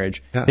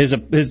remarriage. Yeah.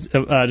 His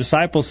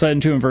disciples said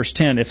unto him, verse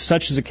 10, if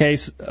such is the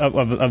case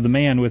of the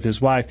man with his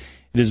wife,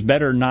 it is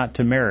better not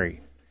to marry.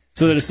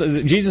 So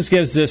Jesus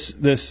gives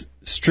this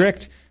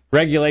strict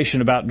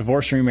regulation about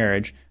divorce and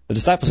remarriage. The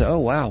disciples say, oh,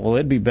 wow, well,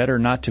 it'd be better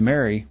not to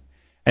marry.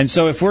 And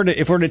so if we're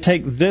to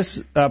take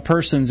this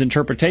person's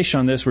interpretation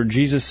on this, where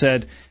Jesus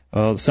said,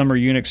 some are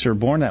eunuchs who are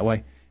born that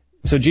way.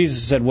 So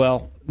Jesus said,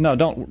 well, no,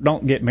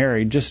 don't get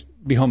married, just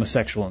be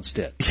homosexual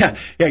instead.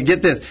 Yeah,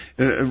 get this.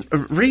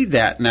 Read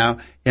that now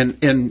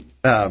in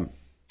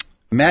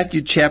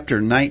Matthew chapter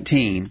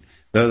 19.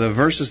 The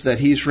verses that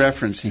he's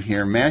referencing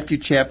here, Matthew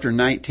chapter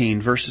 19,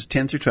 verses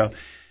 10 through 12,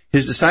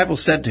 his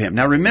disciples said to him.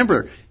 Now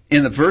remember,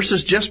 in the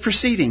verses just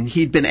preceding,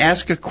 he'd been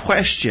asked a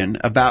question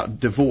about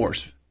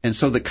divorce. And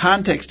so the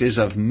context is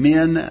of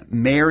men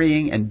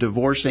marrying and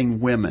divorcing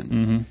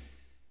women.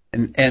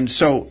 Mm-hmm. And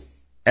so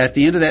at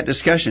the end of that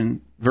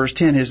discussion, verse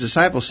 10, his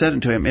disciples said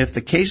unto him, if the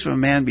case of a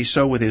man be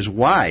so with his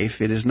wife,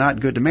 it is not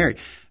good to marry.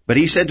 But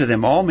he said to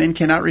them, all men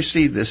cannot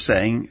receive this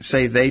saying,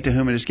 save they to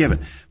whom it is given.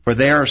 For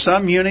there are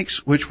some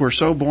eunuchs which were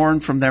so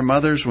born from their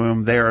mother's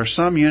womb. There are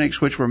some eunuchs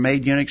which were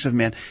made eunuchs of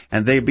men,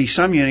 and there be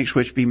some eunuchs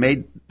which have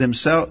made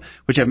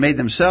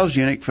themselves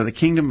eunuch for the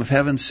kingdom of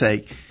heaven's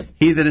sake.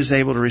 He that is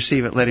able to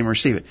receive it, let him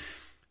receive it.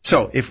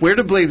 So, if we're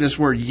to believe this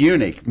word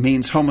eunuch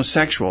means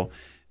homosexual,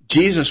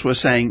 Jesus was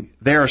saying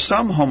there are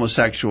some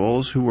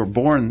homosexuals who were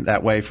born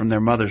that way from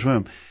their mother's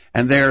womb.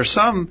 And there are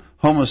some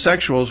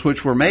homosexuals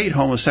which were made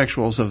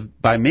homosexuals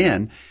by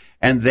men,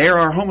 and there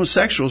are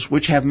homosexuals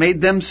which have made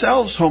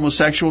themselves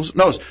homosexuals,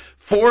 notice,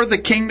 for the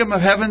kingdom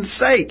of heaven's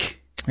sake.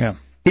 Yeah.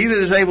 He that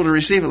is able to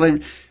receive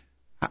it.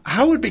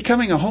 How would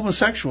becoming a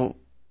homosexual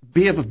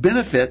be of a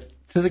benefit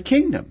to the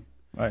kingdom?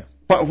 Right.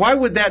 Why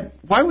would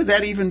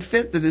that even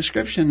fit the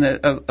description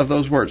of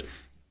those words?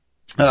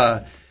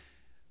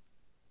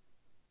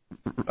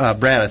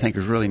 Brad, I think,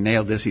 has really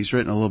nailed this. He's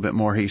written a little bit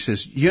more. He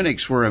says,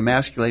 eunuchs were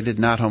emasculated,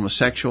 not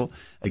homosexual.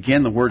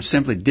 Again, the word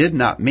simply did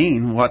not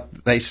mean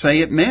what they say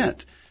it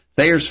meant.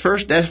 Thayer's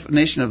first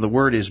definition of the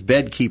word is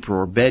bedkeeper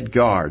or bed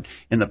guard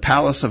in the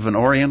palace of an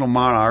oriental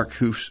monarch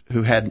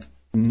who had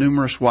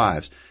numerous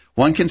wives.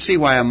 One can see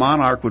why a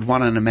monarch would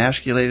want an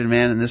emasculated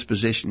man in this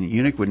position. A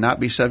eunuch would not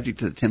be subject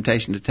to the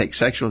temptation to take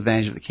sexual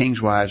advantage of the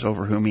king's wives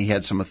over whom he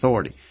had some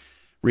authority.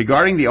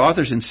 Regarding the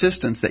author's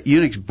insistence that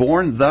eunuchs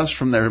born thus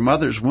from their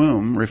mother's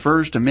womb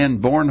refers to men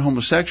born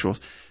homosexuals,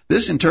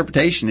 this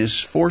interpretation is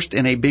forced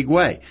in a big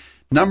way.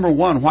 Number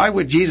one, why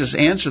would Jesus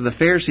answer the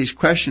Pharisees'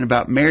 question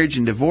about marriage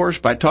and divorce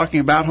by talking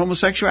about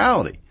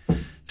homosexuality?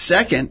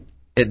 Second,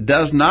 it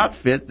does not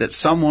fit that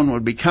someone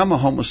would become a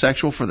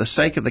homosexual for the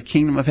sake of the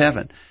kingdom of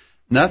heaven.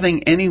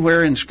 Nothing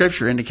anywhere in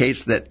Scripture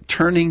indicates that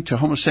turning to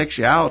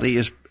homosexuality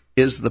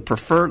is the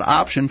preferred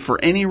option for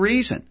any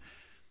reason.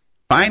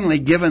 Finally,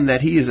 given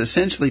that he is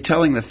essentially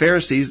telling the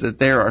Pharisees that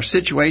there are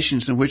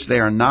situations in which they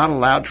are not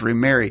allowed to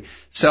remarry,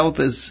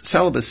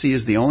 celibacy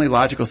is the only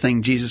logical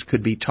thing Jesus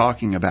could be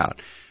talking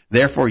about.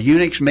 Therefore,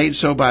 eunuchs made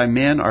so by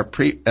men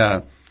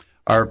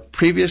are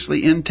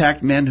previously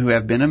intact men who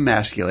have been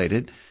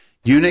emasculated.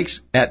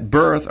 Eunuchs at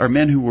birth are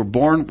men who were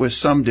born with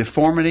some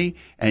deformity,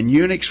 and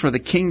eunuchs for the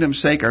kingdom's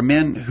sake are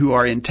men who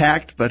are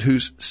intact but who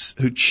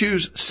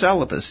choose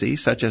celibacy,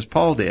 such as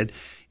Paul did,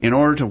 in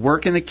order to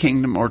work in the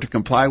kingdom or to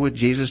comply with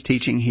Jesus'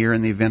 teaching here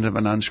in the event of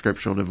an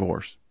unscriptural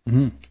divorce.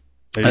 Mm-hmm.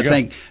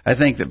 I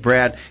think that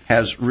Brad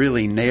has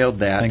really nailed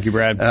that. Thank you,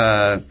 Brad.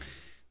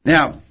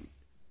 Now,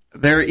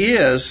 there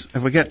is,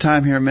 have we got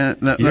time here a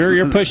minute?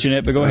 You're pushing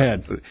it, but go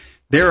ahead.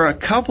 There are a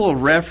couple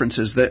of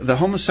references that the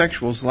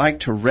homosexuals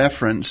like to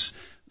reference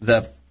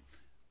the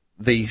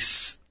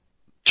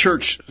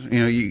church.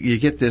 You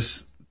get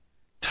this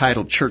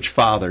titled Church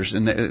Fathers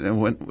and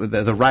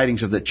the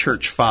writings of the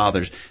Church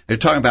Fathers. They're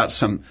talking about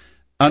some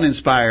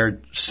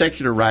uninspired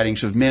secular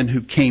writings of men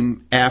who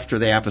came after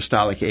the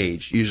apostolic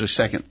age, usually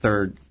second,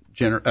 third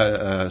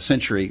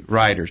century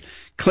writers.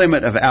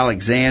 Clement of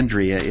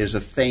Alexandria is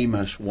a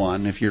famous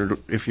one if you're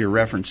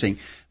referencing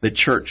the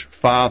Church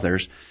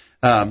Fathers.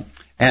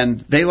 And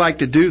they like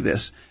to do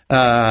this,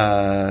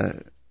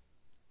 and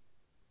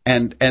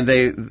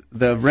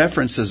the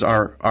references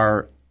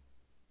are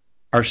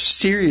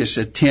serious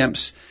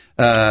attempts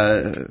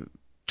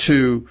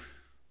to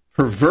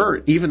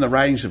pervert even the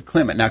writings of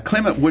Clement. Now,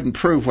 Clement wouldn't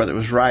prove whether it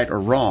was right or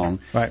wrong,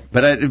 right.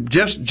 But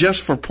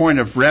just for point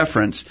of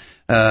reference,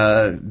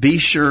 be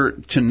sure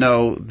to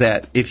know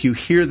that if you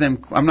hear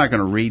them, I'm not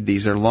going to read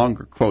these; they're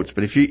longer quotes.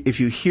 But if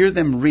you hear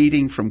them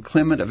reading from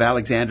Clement of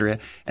Alexandria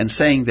and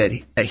saying that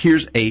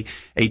here's a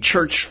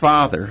church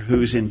father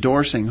who's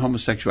endorsing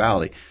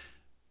homosexuality,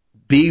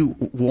 be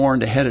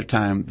warned ahead of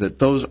time that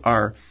those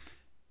are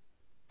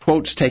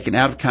quotes taken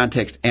out of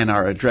context and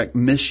are a direct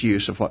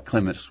misuse of what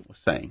Clement was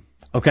saying.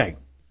 Okay,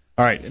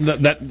 all right.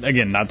 That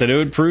again, not that it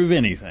would prove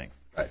anything.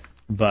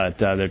 But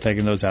they're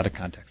taking those out of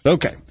context.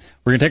 Okay,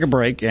 we're going to take a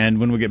break, and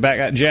when we get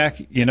back, Jack,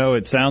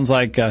 it sounds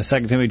like 2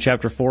 Timothy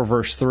chapter 4,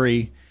 verse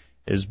 3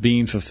 is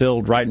being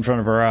fulfilled right in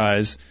front of our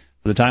eyes.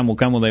 For the time will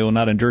come when they will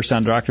not endure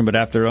sound doctrine, but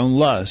after their own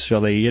lust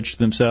shall they itch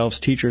themselves,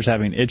 teachers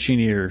having itching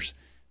ears.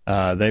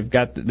 They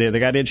got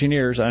itching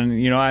ears,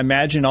 and I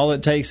imagine all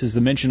it takes is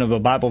the mention of a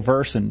Bible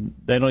verse, and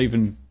they don't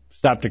even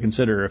stop to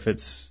consider if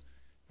it's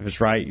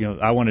right.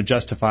 I want to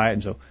justify it,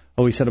 and so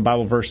he said a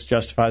Bible verse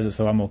justifies it,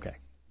 so I'm okay.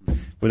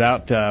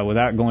 Without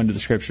going to the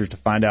Scriptures to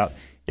find out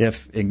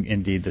if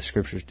indeed the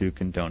Scriptures do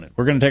condone it.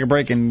 We're going to take a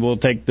break, and we'll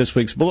take this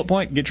week's bullet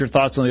point. Get your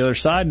thoughts on the other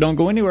side. Don't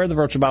go anywhere. The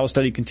Virtual Bible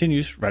Study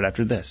continues right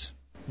after this.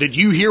 Did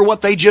you hear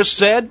what they just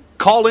said?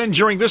 Call in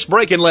during this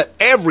break and let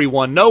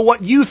everyone know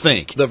what you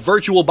think. The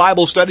Virtual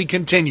Bible Study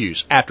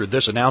continues after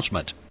this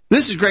announcement.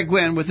 This is Greg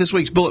Gwynn with this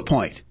week's bullet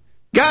point.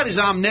 God is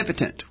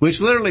omnipotent,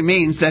 which literally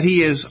means that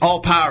He is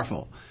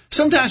all-powerful.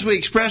 Sometimes we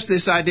express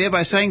this idea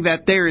by saying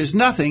that there is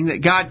nothing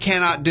that God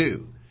cannot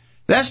do.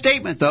 That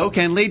statement, though,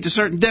 can lead to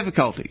certain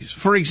difficulties.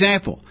 For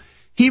example,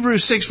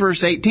 Hebrews 6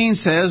 verse 18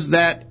 says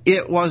that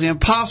it was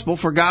impossible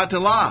for God to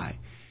lie.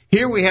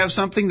 Here we have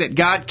something that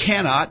God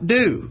cannot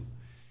do.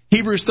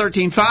 Hebrews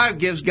 13:5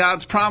 gives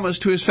God's promise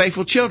to His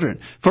faithful children.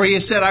 For He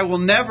has said, I will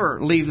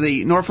never leave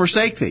thee nor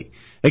forsake thee.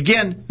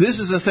 Again, this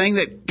is a thing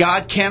that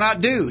God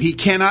cannot do. He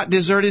cannot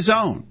desert His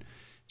own.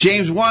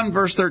 James 1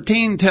 verse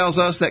 13 tells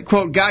us that,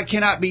 quote, God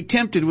cannot be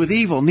tempted with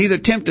evil, neither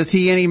tempteth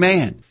He any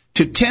man.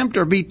 To tempt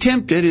or be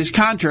tempted is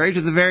contrary to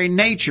the very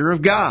nature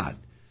of God.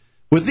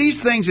 With these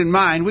things in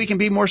mind, we can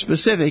be more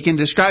specific in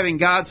describing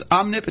God's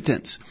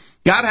omnipotence.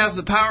 God has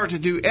the power to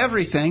do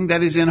everything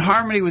that is in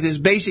harmony with His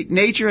basic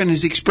nature and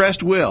His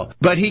expressed will,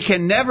 but He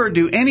can never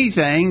do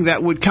anything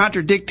that would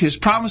contradict His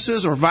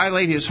promises or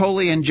violate His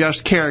holy and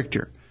just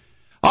character.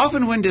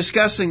 Often when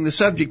discussing the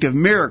subject of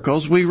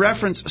miracles, we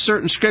reference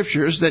certain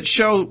scriptures that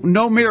show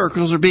no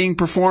miracles are being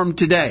performed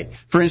today.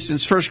 For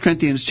instance, 1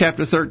 Corinthians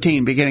chapter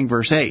 13, beginning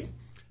verse 8.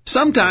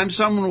 Sometimes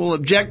someone will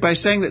object by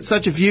saying that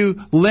such a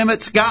view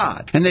limits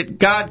God and that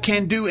God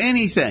can do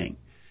anything.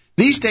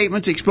 These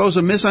statements expose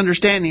a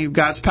misunderstanding of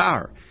God's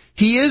power.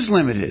 He is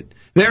limited.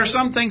 There are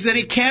some things that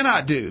He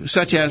cannot do,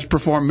 such as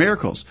perform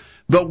miracles.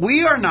 But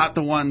we are not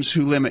the ones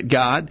who limit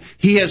God.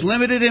 He has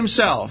limited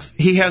Himself.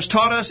 He has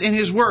taught us in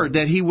His Word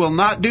that He will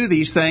not do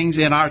these things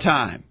in our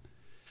time.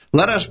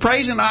 Let us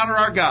praise and honor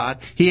our God.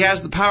 He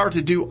has the power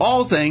to do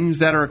all things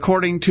that are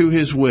according to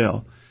His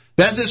will.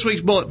 That's this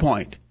week's bullet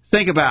point.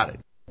 Think about it.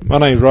 My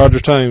name's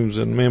Roger Toombs,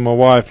 and me and my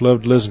wife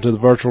love to listen to the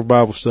Virtual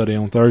Bible Study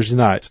on Thursday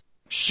nights.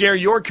 Share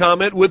your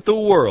comment with the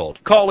world.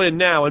 Call in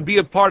now and be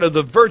a part of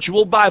the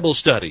Virtual Bible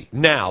Study.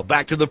 Now,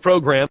 back to the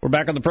program. We're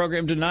back on the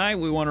program tonight.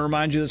 We want to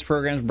remind you this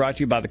program is brought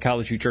to you by the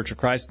College View Church of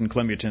Christ in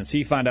Columbia,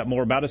 Tennessee. Find out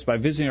more about us by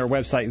visiting our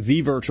website,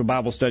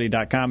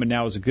 thevirtualbiblestudy.com. And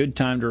now is a good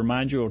time to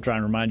remind you, we'll try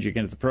and remind you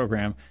again at the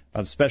program,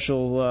 of the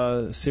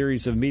special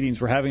series of meetings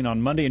we're having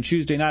on Monday and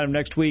Tuesday night of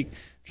next week,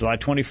 July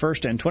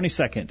 21st and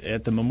 22nd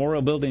at the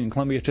Memorial Building in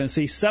Columbia,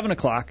 Tennessee, 7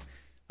 o'clock.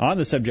 on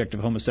the subject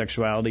of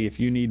homosexuality. If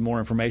you need more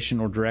information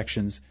or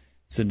directions,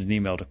 send an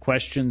email to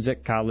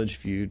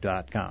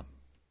questions@collegeview.com.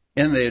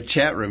 In the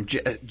chat room,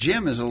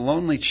 Jim is a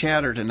lonely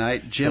chatter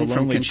tonight. Jim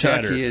from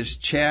Kentucky is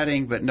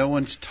chatting, but no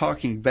one's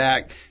talking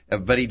back.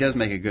 But he does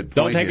make a good point.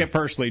 Don't take it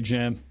personally,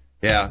 Jim.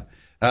 Yeah.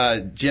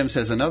 Jim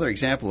says another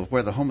example of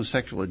where the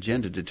homosexual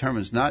agenda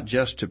determines not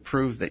just to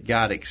prove that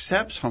God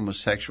accepts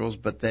homosexuals,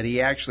 but that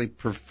he actually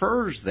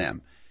prefers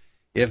them.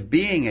 If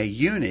being a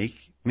eunuch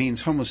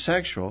means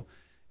homosexual,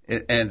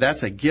 and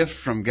that's a gift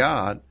from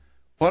God,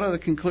 what other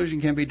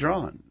conclusion can be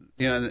drawn?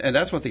 And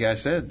that's what the guy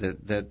said,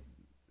 that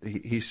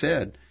he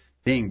said.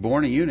 Being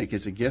born a eunuch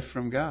is a gift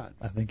from God.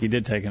 I think he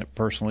did take it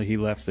personally. He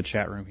left the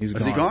chat room. He's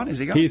gone. Is he gone? Is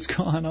he gone? He's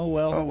gone. Oh,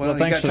 well. Oh, well,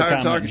 thanks he got tired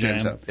of talking to Jim.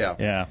 himself.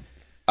 Yeah.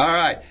 All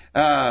right.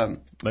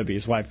 Maybe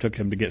his wife took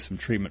him to get some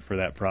treatment for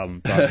that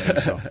problem. All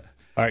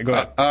right, go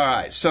ahead. All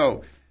right.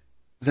 So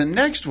the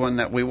next one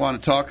that we want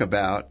to talk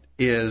about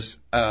is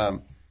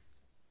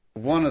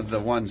one of the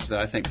ones that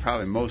I think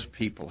probably most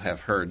people have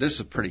heard. This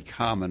is a pretty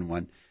common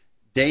one.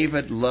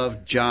 David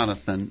loved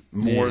Jonathan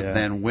more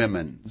than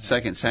women.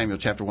 2 Samuel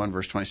chapter 1,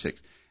 verse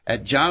 26.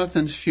 At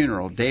Jonathan's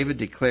funeral, David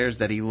declares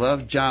that he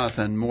loved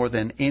Jonathan more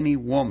than any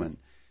woman.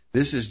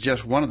 This is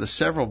just one of the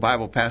several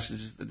Bible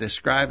passages that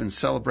describe and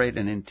celebrate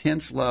an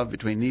intense love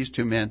between these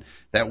two men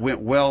that went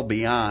well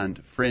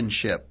beyond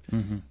friendship.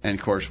 Mm-hmm. And,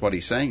 of course, what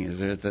he's saying is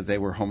that they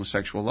were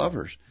homosexual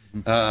lovers.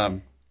 Mm-hmm.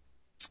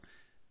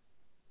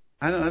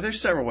 I don't know. There's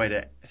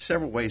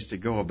several ways to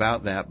go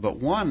about that, but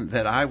one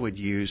that I would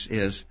use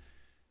is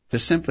to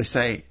simply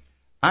say,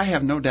 I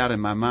have no doubt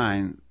in my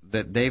mind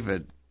that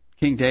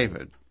King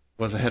David,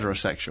 was a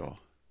heterosexual.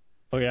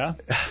 Oh, yeah?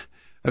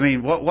 I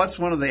mean, what's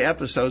one of the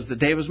episodes that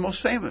David was most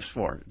famous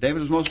for? David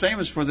was most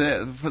famous for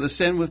the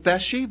sin with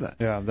Bathsheba.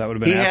 Yeah, that would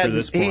have been after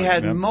this point. He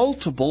had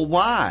multiple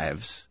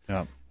wives.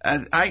 Yeah.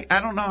 I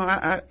don't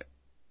know.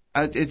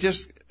 It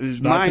just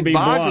is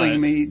mind-boggling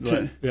me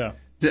to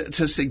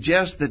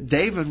suggest that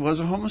David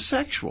was a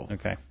homosexual.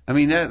 Okay. I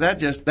mean,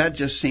 that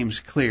just seems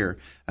clear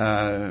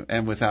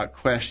and without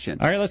question.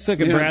 All right, let's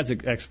look at Brad's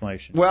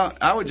explanation. Well,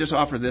 I would just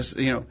offer this,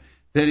 that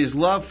his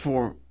love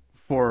for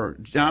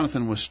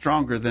Jonathan was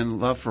stronger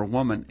than love for a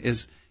woman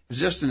is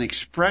just an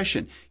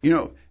expression.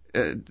 If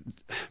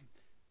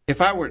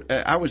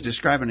I was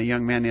describing a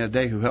young man the other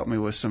day who helped me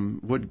with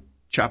some wood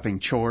chopping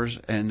chores,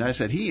 and I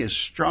said he is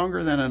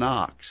stronger than an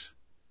ox.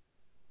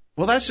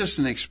 Well, that's just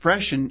an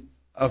expression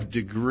of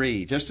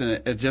degree, just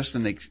an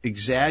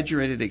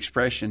exaggerated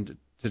expression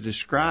to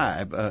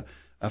describe a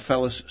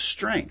fellow's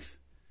strength.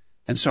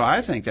 And so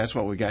I think that's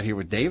what we got here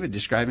with David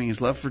describing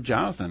his love for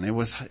Jonathan.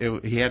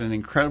 He had an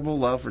incredible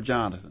love for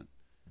Jonathan.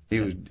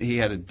 He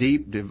had a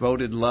deep,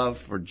 devoted love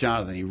for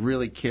Jonathan. He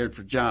really cared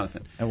for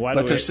Jonathan.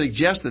 But to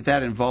suggest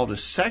that involved a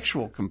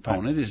sexual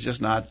component is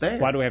just not there.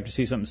 Why do we have to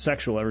see something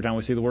sexual every time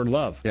we see the word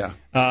love? Yeah.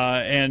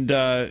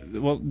 I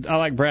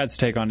like Brad's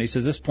take on it. He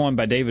says, this poem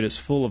by David is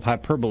full of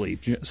hyperbole.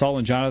 Saul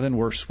and Jonathan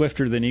were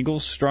swifter than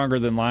eagles, stronger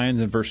than lions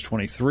in verse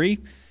 23.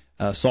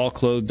 Saul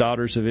clothed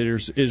daughters of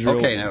Israel.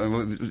 Okay,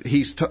 now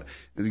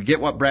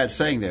get what Brad's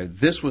saying there.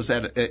 This was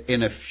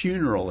in a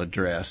funeral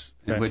address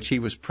in which he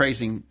was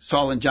praising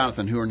Saul and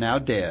Jonathan, who are now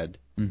dead.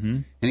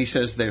 Mm-hmm. And he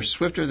says they're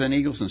swifter than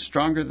eagles and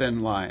stronger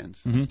than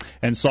lions. Mm-hmm.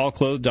 And Saul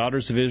clothed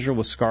daughters of Israel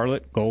with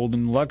scarlet, gold,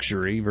 and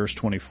luxury, verse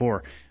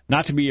 24.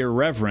 Not to be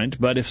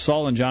irreverent, but if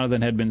Saul and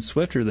Jonathan had been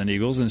swifter than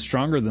eagles and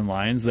stronger than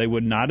lions, they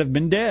would not have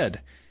been dead.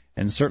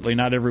 And certainly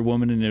not every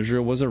woman in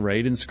Israel was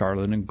arrayed in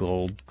scarlet and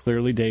gold.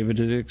 Clearly, David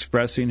is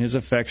expressing his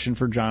affection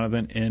for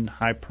Jonathan in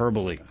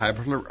hyperbole.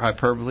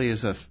 Hyperbole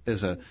is a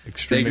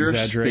figure of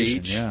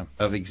speech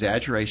of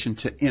exaggeration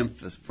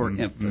for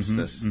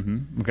emphasis.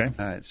 Mm-hmm.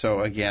 Okay.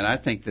 So again, I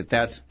think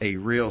that's a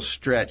real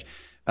stretch.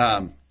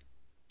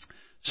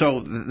 So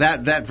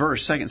that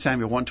verse, 2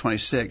 Samuel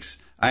 1:26,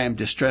 I am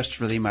distressed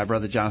for thee, my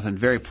brother Jonathan.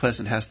 Very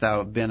pleasant hast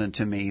thou been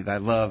unto me. Thy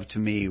love to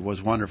me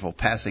was wonderful,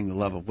 passing the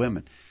love of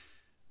women.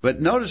 But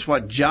notice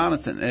what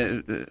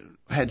Jonathan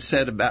had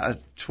said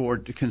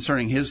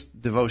concerning his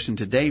devotion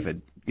to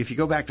David. If you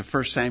go back to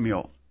 1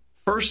 Samuel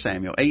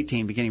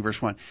 18, beginning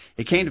verse 1,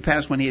 it came to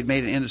pass when he had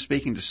made an end of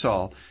speaking to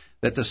Saul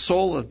that the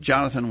soul of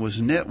Jonathan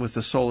was knit with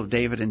the soul of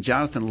David, and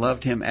Jonathan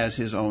loved him as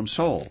his own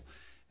soul.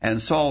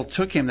 And Saul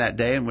took him that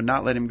day and would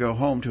not let him go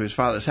home to his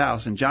father's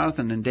house. And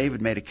Jonathan and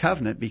David made a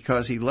covenant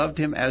because he loved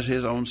him as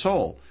his own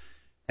soul.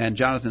 And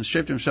Jonathan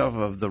stripped himself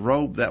of the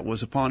robe that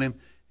was upon him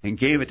and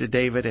gave it to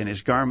David, and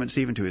his garments,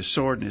 even to his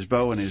sword and his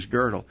bow and his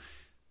girdle.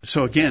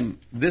 So again,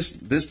 this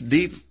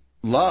deep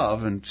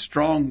love and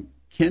strong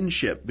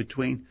kinship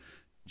between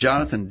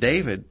Jonathan and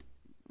David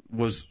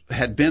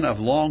had been of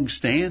long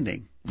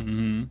standing.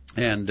 Mm-hmm.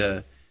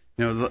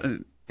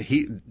 And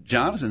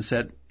Jonathan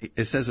said,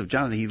 it says of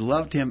Jonathan, he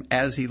loved him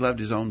as he loved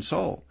his own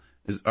soul.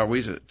 Are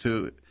we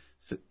to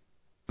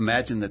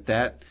imagine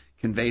that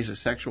conveys a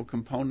sexual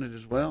component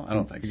as well? I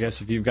don't think so. I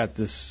guess if you've got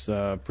this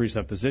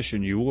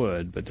presupposition, you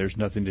would, but there's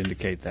nothing to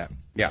indicate that.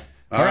 Yeah.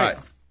 All right.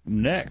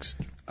 next.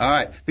 All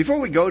right. Before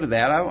we go to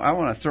that, I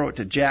want to throw it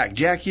to Jack.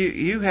 Jack,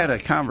 you had a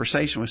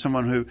conversation with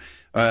someone who,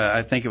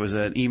 I think it was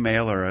an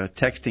email or a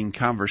texting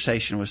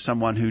conversation with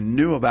someone who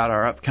knew about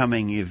our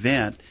upcoming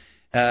event,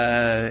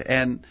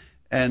 and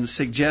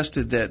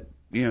suggested that,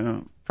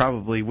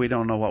 probably we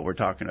don't know what we're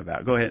talking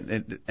about. Go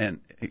ahead and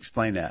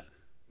explain that.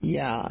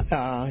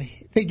 Yeah.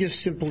 They just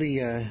simply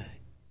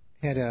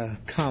had a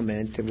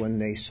comment when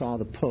they saw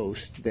the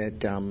post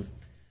that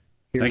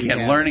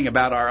learning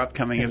about our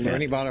upcoming event.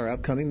 Learning about our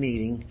upcoming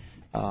meeting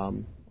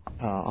on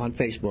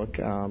Facebook.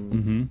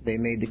 They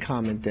made the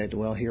comment that,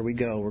 well, here we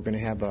go. We're going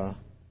to have a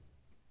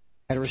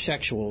bunch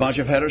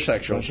of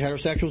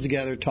heterosexuals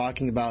together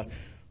talking about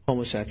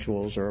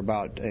homosexuals or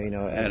about an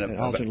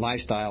alternate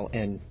lifestyle,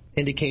 and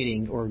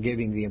indicating or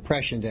giving the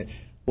impression that,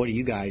 what do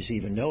you guys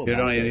even know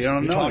about this?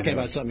 You're talking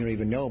about something you don't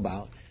even know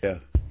about. Yeah.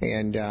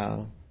 And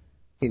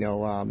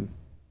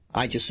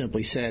I just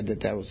simply said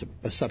that was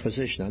a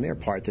supposition on their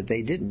part that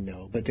they didn't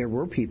know, but there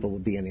were people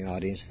would be in the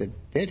audience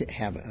that did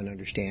have an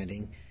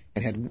understanding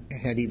and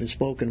had even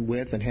spoken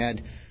with and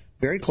had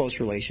very close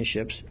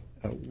relationships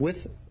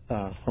with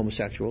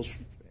homosexuals,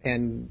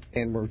 and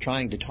were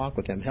trying to talk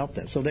with them, help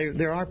them. So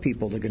there are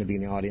people that are going to be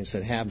in the audience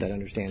that have that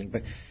understanding,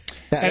 but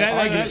that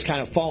argument is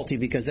kind of faulty,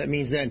 because that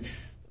means then,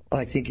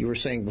 I think you were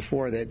saying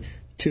before, that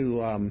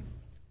to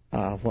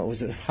what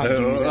was it? How did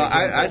you use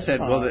that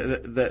example? I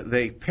said,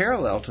 the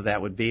parallel to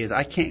that would be is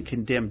I can't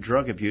condemn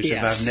drug abuse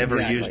if I've never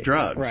used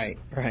drugs. Right.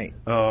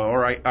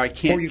 Or I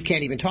can't. Or you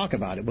can't even talk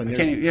about it.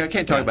 I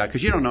can't talk about it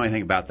because you don't know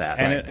anything about that.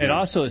 And it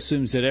also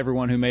assumes that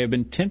everyone who may have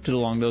been tempted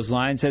along those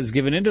lines has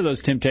given into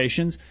those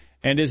temptations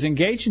and is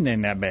engaging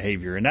in that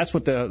behavior. And that's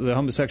what the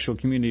homosexual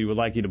community would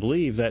like you to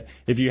believe, that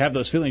if you have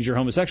those feelings, you're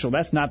homosexual.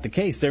 That's not the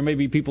case. There may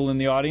be people in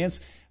the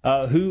audience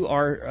who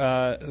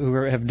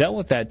have dealt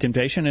with that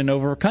temptation and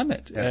overcome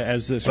it,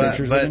 as the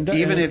Scriptures would But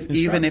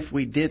even if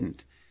we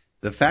didn't,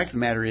 the fact of the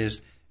matter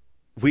is,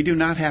 we do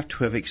not have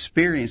to have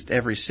experienced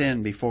every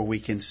sin before we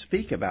can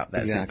speak about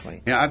that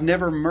sin. I've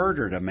never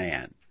murdered a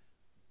man,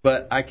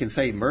 but I can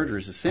say murder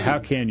is a sin. How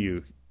can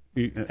you?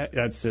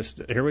 That's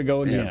just, here we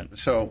go again. Yeah.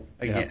 So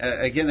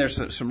again,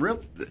 there's some real,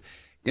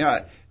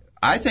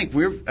 I think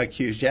we're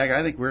accused, Jack.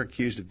 I think we're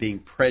accused of being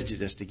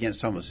prejudiced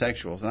against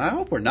homosexuals, and I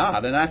hope we're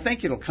not. And I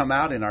think it'll come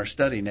out in our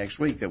study next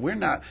week that we're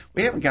not.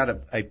 We haven't got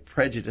a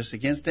prejudice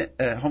against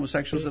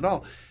homosexuals at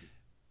all.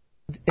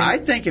 I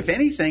think, if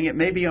anything, it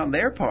may be on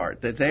their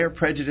part that they are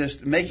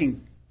prejudiced,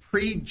 making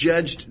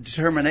prejudged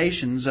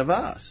determinations of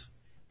us.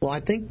 Well,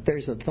 I think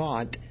there's a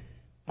thought.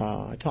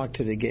 I talked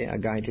to a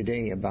guy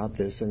today about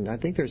this, and I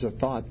think there's a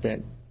thought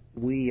that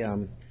we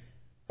aren't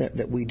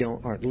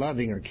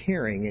loving or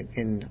caring,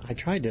 and I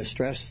tried to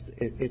stress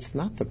it's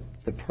not the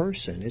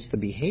person, it's the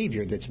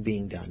behavior that's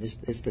being done.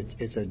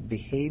 It's a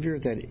behavior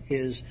that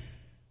is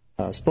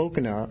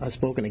spoken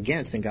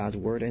against in God's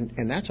Word,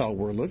 and that's all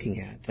we're looking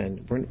at.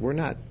 And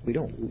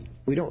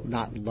we don't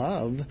not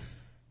love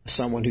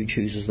someone who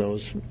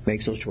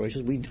makes those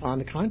choices. On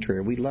the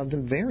contrary, we love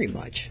them very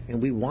much,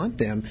 and we want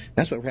them.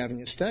 That's why we're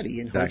having a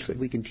study in hopes that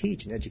we can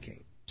teach and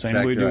educate. Same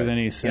way we do with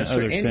any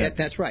other sin.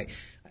 That's right.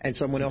 And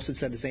someone else had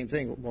said the same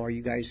thing. Well,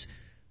 you guys,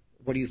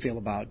 what do you feel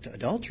about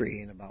adultery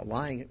and about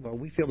lying? Well,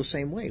 we feel the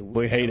same way.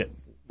 We hate it.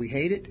 We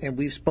hate it, and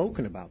we've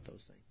spoken about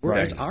those things.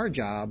 It's our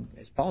job,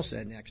 as Paul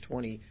said in Acts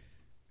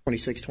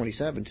 20:26,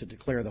 27, to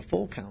declare the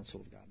full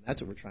counsel of God.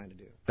 That's what we're trying to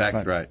do.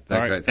 That's right.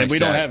 Thanks, and we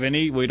don't have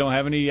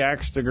any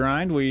axe to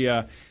grind. We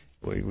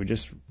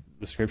just,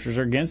 the Scriptures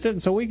are against it,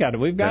 and so we've got to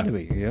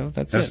be.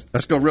 That's it.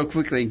 Let's go real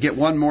quickly and get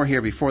one more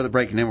here before the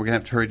break, and then we're going to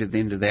have to hurry to the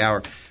end of the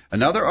hour.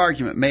 Another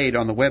argument made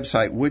on the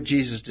website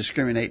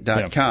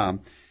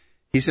wouldjesusdiscriminate.com.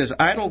 He says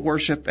idol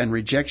worship and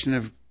rejection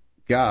of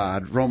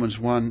God, Romans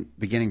 1,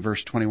 beginning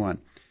verse 21.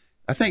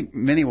 I think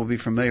many will be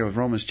familiar with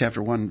Romans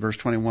chapter 1, verse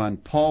 21.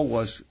 Paul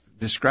was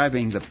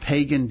describing the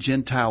pagan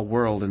Gentile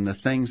world and the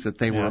things that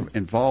they were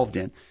involved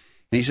in. And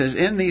he says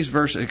in these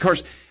verses, of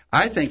course,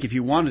 I think if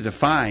you wanted to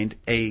find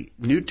a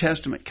New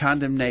Testament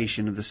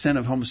condemnation of the sin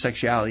of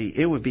homosexuality,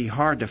 it would be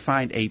hard to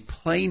find a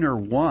plainer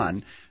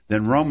one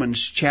than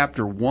Romans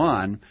chapter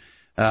 1,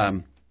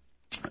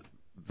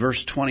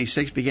 verse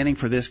 26, beginning,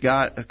 for this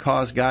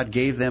cause God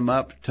gave them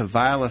up to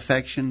vile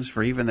affections,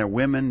 for even their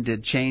women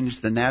did change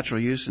the natural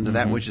use into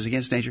that which is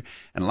against nature.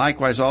 And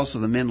likewise also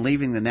the men,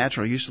 leaving the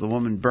natural use of the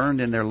woman,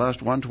 burned in their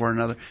lust one toward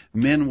another,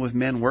 men with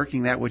men,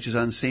 working that which is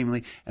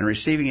unseemly, and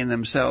receiving in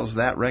themselves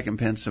that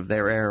recompense of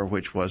their error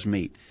which was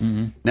meet.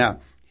 Now,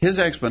 his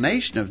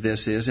explanation of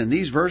this is, in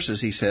these verses,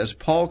 he says,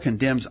 Paul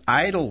condemns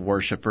idol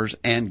worshipers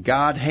and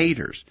God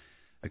haters.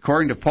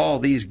 According to Paul,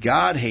 these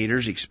God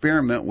haters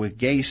experiment with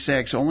gay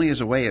sex only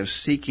as a way of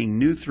seeking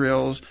new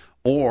thrills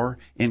or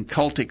in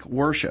cultic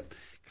worship.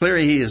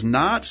 Clearly, he is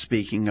not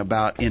speaking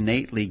about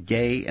innately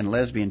gay and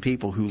lesbian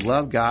people who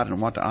love God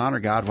and want to honor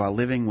God while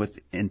living with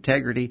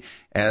integrity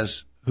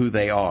as who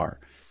they are.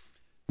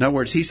 In other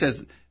words, he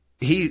says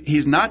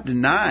he's not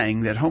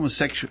denying that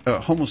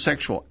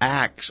homosexual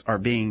acts are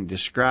being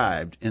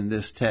described in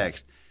this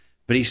text,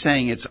 but he's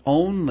saying it's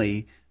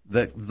only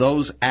that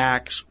those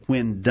acts,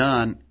 when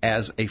done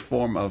as a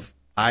form of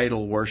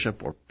idol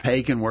worship or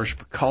pagan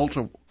worship,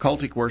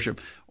 cultic worship,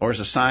 or as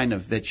a sign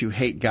of that you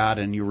hate God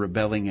and you're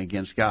rebelling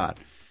against God.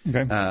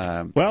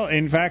 Okay. Well,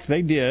 in fact,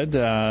 they did.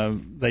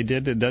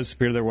 It does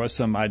appear there was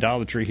some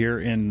idolatry here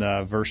in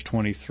verse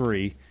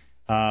 23.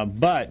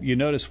 But you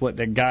notice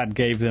that God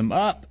gave them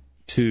up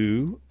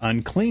to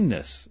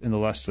uncleanness in the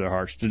lust of their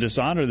hearts, to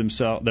dishonor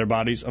their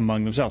bodies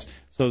among themselves.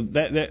 So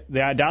that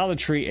the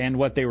idolatry and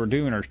what they were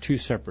doing are two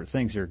separate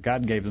things here.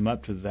 God gave them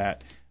up to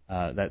that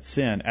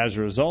sin as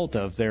a result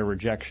of their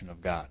rejection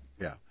of God.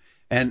 Yeah.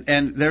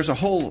 And there's a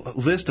whole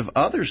list of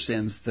other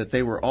sins that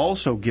they were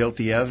also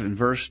guilty of in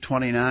verse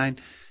 29.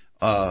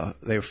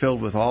 They were filled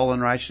with all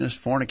unrighteousness,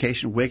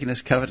 fornication,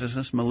 wickedness,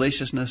 covetousness,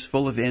 maliciousness,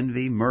 full of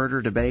envy,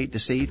 murder, debate,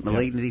 deceit,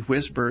 malignity,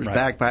 whisperers,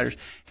 backbiters,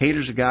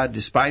 haters of God,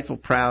 despiteful,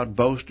 proud,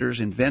 boasters,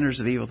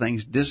 inventors of evil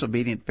things,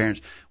 disobedient parents,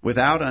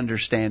 without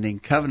understanding,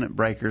 covenant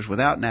breakers,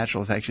 without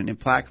natural affection,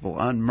 implacable,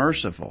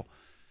 unmerciful,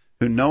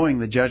 who knowing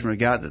the judgment of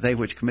God that they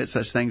which commit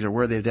such things are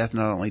worthy of death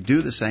not only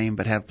do the same,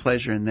 but have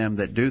pleasure in them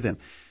that do them.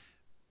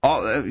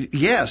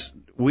 Yes,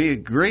 we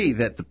agree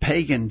that the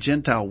pagan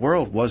Gentile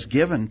world was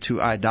given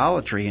to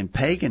idolatry and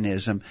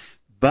paganism,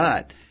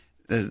 but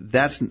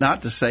that's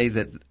not to say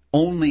that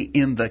only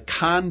in the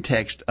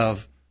context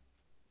of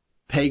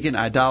pagan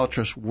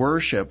idolatrous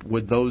worship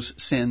would those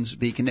sins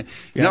be condemned.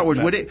 In other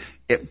words,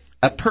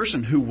 a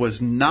person who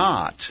was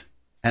not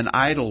an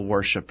idol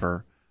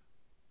worshiper,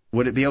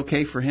 would it be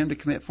okay for him to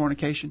commit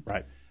fornication?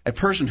 Right. A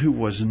person who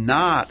was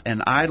not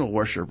an idol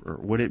worshiper,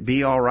 would it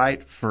be all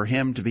right for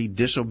him to be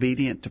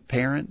disobedient to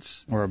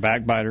parents? Or a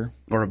backbiter?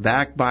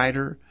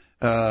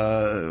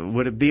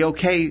 Would it be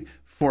okay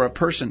for a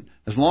person,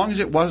 as long as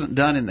it wasn't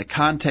done in the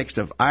context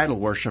of idol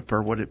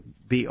worshiper, would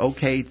it be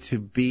okay to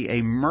be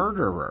a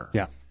murderer?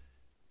 Yeah.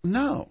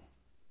 No.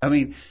 I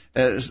mean,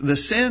 the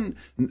sin,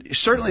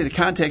 certainly the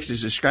context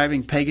is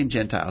describing pagan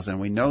Gentiles, and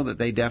we know that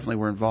they definitely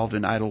were involved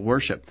in idol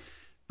worship.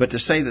 But to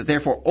say that,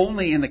 therefore,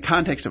 only in the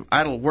context of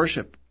idol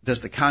worship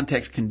does the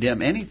context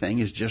condemn anything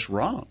is just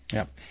wrong.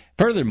 Yeah.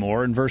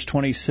 Furthermore, in verse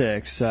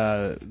 26,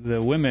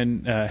 the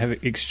women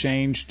have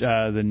exchanged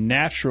the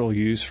natural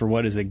use for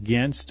what is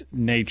against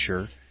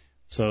nature.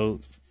 So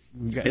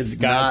it's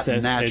God not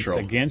says natural.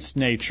 It's against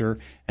nature.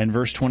 And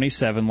verse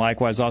 27,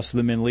 likewise also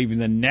the men leaving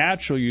the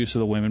natural use of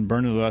the women,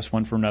 burning the lust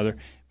one for another,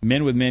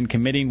 men with men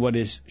committing what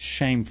is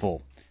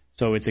shameful.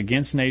 So it's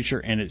against nature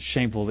and it's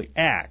shameful, the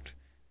act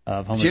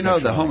of homosexuality. But you know,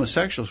 the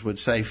homosexuals would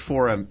say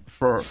for a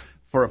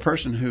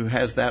person who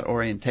has that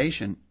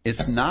orientation,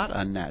 it's not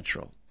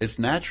unnatural. It's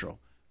natural.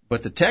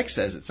 But the text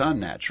says it's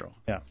unnatural.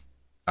 Yeah.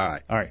 All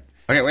right.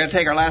 Okay, we got to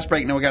take our last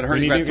break, and then we got to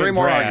hurry. We've got three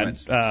more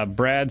arguments.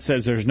 Brad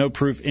says there's no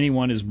proof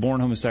anyone is born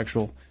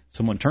homosexual.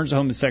 Someone turns to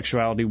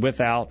homosexuality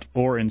without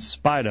or in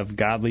spite of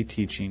godly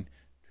teaching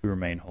to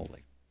remain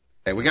holy.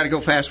 Okay, we got to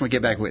go fast when we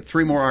get back. We have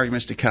three more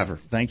arguments to cover.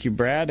 Thank you,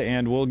 Brad,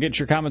 and we'll get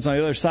your comments on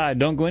the other side.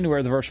 Don't go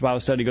anywhere. The Virtual Bible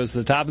Study goes to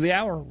the top of the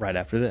hour right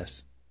after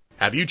this.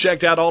 Have you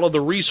checked out all of the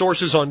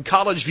resources on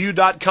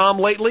collegeview.com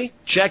lately?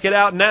 Check it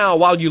out now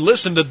while you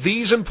listen to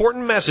these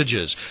important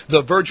messages.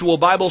 The Virtual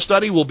Bible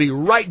Study will be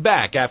right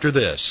back after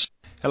this.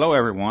 Hello,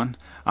 everyone.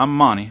 I'm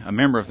Monty, a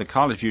member of the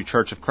College View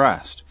Church of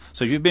Christ.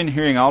 So you've been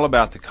hearing all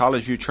about the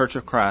College View Church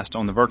of Christ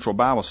on the Virtual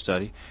Bible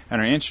Study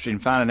and are interested in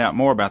finding out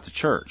more about the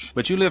church.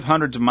 But you live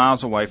hundreds of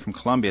miles away from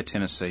Columbia,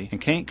 Tennessee, and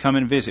can't come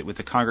and visit with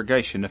the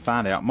congregation to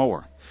find out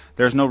more.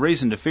 There's no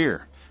reason to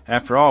fear.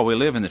 After all, we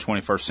live in the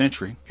 21st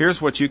century.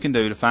 Here's what you can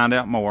do to find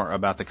out more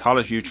about the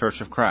College View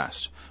Church of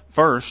Christ.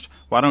 First,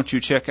 why don't you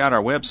check out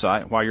our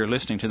website while you're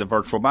listening to the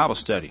Virtual Bible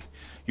Study?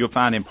 You'll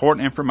find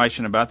important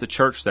information about the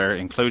church there,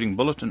 including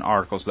bulletin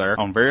articles there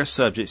on various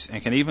subjects,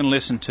 and can even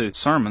listen to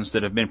sermons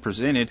that have been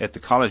presented at the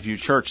College View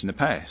Church in the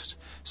past.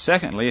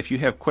 Secondly, if you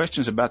have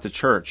questions about the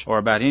church or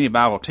about any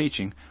Bible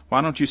teaching,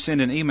 why don't you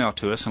send an email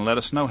to us and let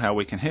us know how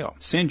we can help?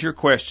 Send your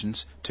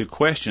questions to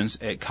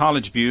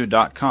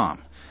questions@collegeview.com.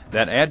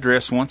 That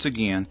address, once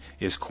again,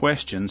 is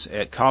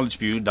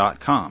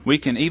questions@collegeview.com. We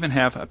can even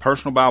have a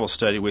personal Bible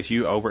study with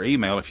you over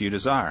email if you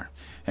desire.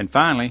 And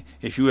finally,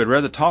 if you would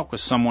rather talk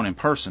with someone in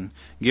person,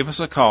 give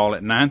us a call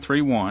at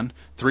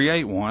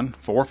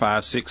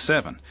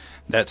 931-381-4567.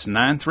 That's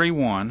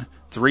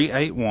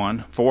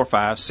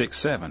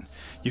 931-381-4567.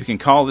 You can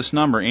call this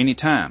number any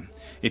time.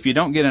 If you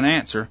don't get an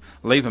answer,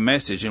 leave a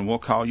message and we'll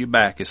call you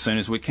back as soon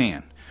as we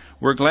can.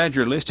 We're glad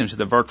you're listening to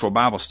the Virtual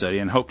Bible Study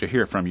and hope to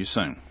hear from you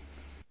soon.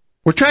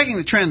 We're tracking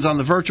the trends on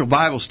the Virtual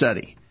Bible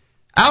Study.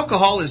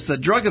 Alcohol is the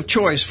drug of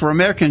choice for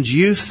Americans'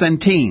 youth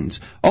and teens.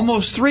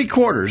 Almost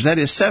 3/4, that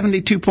is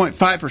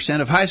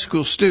 72.5% of high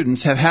school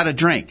students have had a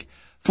drink.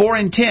 4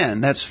 in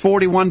 10, that's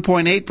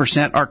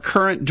 41.8%, are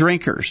current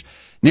drinkers.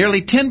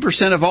 Nearly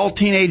 10% of all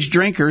teenage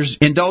drinkers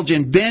indulge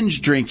in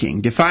binge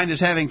drinking, defined as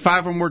having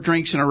 5 or more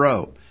drinks in a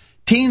row.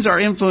 Teens are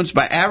influenced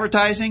by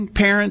advertising,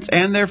 parents,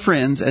 and their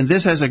friends, and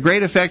this has a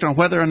great effect on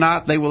whether or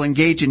not they will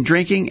engage in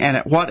drinking and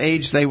at what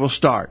age they will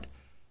start.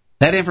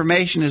 That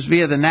information is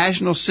via the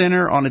National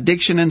Center on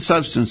Addiction and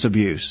Substance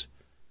Abuse.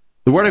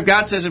 The Word of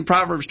God says in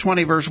Proverbs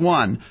 20, verse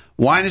 1,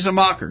 wine is a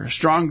mocker,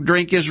 strong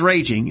drink is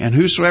raging, and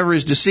whosoever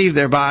is deceived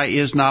thereby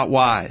is not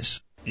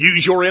wise.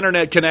 Use your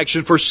internet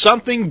connection for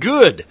something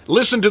good.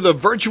 Listen to the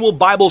virtual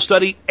Bible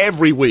study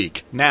every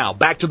week. Now,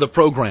 back to the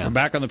program. We're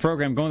back on the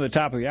program, going to the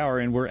top of the hour,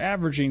 and we're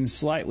averaging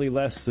slightly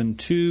less than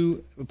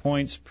 2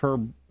 points per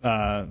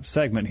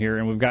segment here,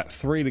 and we've got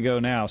 3 to go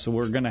now, so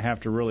we're going to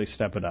have to really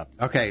step it up.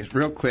 Okay,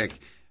 real quick.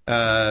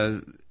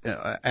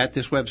 At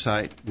this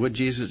website,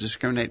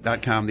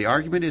 woulddjesusdiscriminate.com, the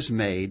argument is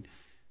made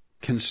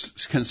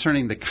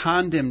concerning the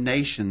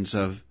condemnations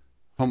of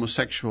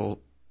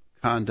homosexual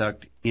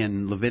conduct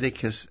in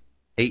Leviticus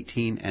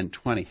 18 and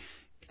 20,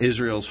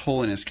 Israel's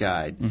Holiness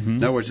Guide. Mm-hmm.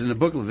 In other words, in the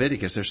book of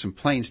Leviticus, there's some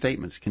plain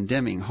statements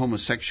condemning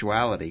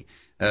homosexuality.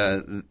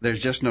 There's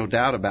just no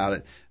doubt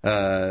about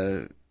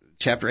it.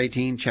 Chapter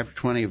 18, chapter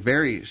 20 are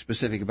very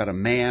specific about a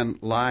man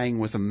lying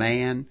with a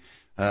man,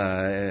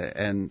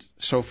 and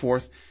so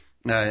forth.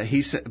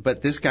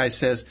 But this guy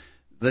says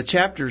the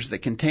chapters that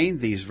contain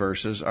these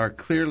verses are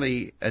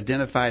clearly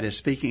identified as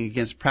speaking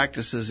against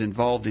practices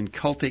involved in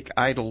cultic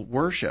idol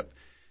worship.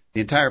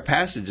 The entire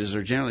passages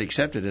are generally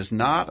accepted as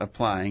not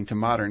applying to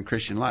modern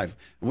Christian life.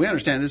 We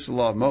understand this is the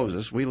law of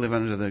Moses. We live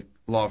under the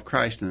law of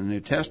Christ in the New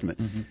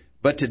Testament. Mm-hmm.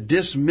 But to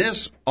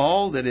dismiss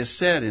all that is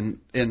said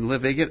in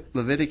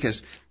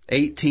Leviticus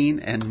 18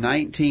 and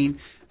 19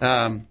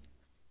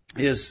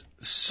 is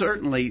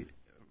certainly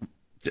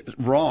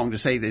wrong to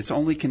say that it's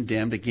only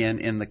condemned, again,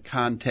 in the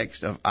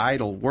context of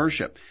idol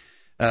worship.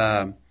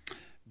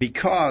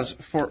 Because,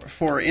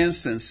 for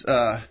instance...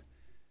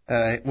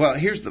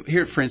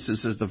 here, for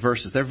instance, is the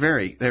verses. They're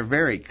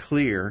very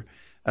clear.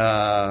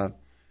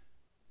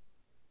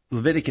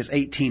 Leviticus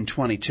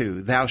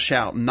 18:22. Thou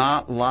shalt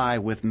not lie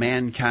with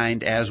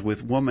mankind as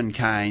with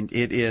womankind.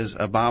 It is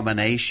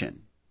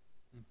abomination.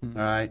 Mm-hmm.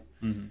 All right.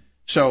 Mm-hmm.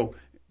 So,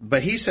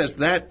 but he says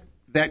that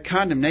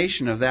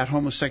condemnation of that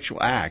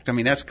homosexual act. I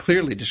mean, that's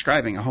clearly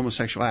describing a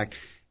homosexual act.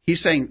 He's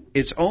saying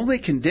it's only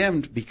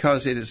condemned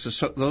because it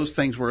is those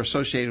things were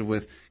associated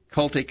with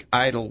cultic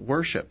idol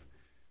worship.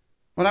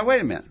 Well, now,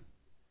 wait a minute.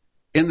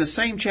 In the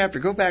same chapter,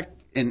 go back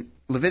in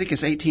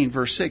Leviticus 18,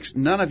 verse 6,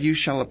 none of you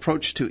shall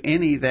approach to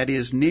any that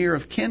is near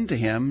of kin to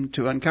him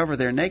to uncover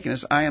their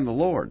nakedness. I am the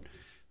Lord.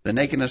 The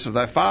nakedness of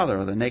thy father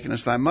or the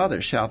nakedness of thy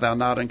mother shalt thou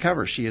not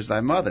uncover. She is thy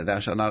mother. Thou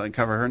shalt not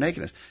uncover her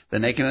nakedness. The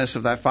nakedness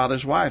of thy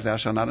father's wife thou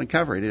shalt not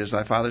uncover. It is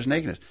thy father's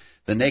nakedness.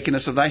 The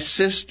nakedness of thy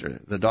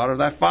sister, the daughter of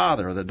thy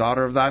father or the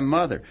daughter of thy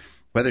mother,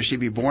 whether she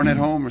be born at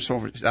home or so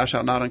forth, thou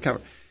shalt not uncover.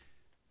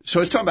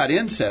 So it's talking about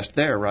incest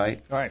there,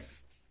 right? Right.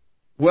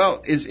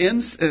 Well,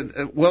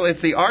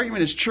 if the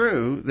argument is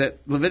true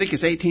that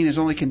Leviticus 18 is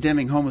only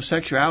condemning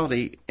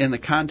homosexuality in the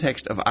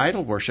context of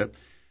idol worship,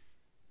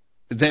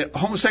 that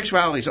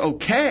homosexuality is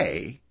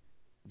okay,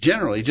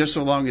 generally, just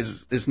so long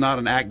as it's not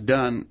an act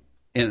done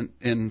in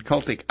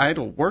cultic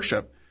idol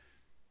worship,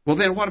 well,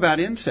 then what about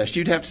incest?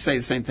 You'd have to say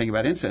the same thing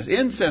about incest.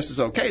 Incest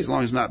is okay as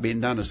long as it's not being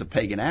done as a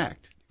pagan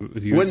act.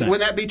 Would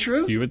that be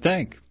true? You would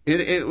think.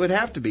 It would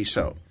have to be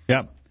so.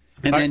 Yep.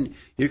 And then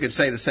you could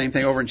say the same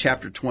thing over in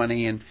chapter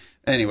 20. And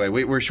anyway,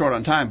 we're short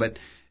on time, but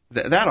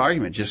that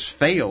argument just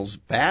fails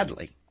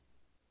badly.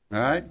 All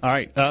right? All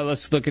right.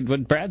 Let's look at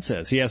what Brad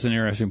says. He has an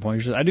interesting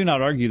point. He says, I do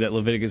not argue that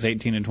Leviticus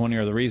 18 and 20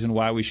 are the reason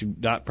why we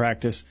should not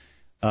practice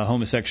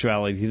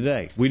homosexuality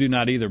today. We do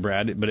not either,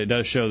 Brad, but it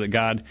does show that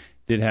God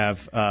did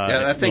have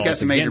I think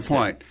that's a major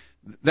point.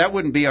 That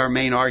wouldn't be our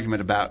main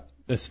argument about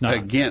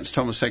against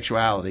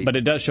homosexuality. But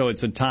it does show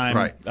it's a time,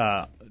 right.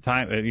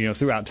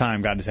 Throughout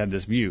time, God has had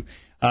this view.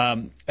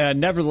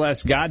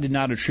 Nevertheless, God did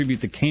not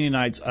attribute the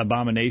Canaanites'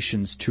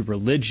 abominations to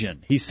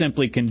religion. He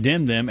simply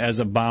condemned them as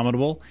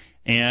abominable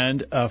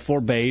and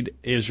forbade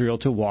Israel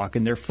to walk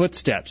in their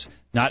footsteps.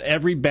 Not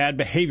every bad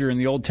behavior in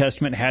the Old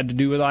Testament had to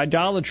do with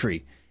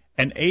idolatry.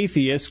 An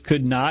atheist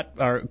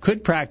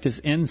could practice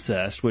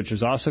incest, which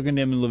is also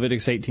condemned in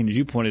Leviticus 18, as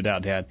you pointed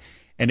out, Dad,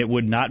 and it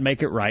would not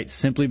make it right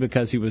simply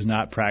because he was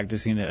not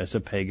practicing it as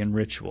a pagan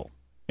ritual.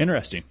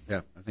 Interesting.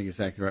 Yeah, I think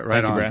exactly right.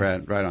 Right on,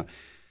 Brad. Right on.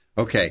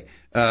 Okay,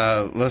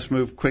 let's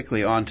move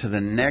quickly on to the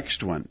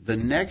next one. The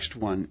next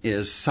one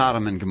is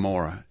Sodom and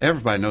Gomorrah.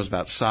 Everybody knows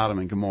about Sodom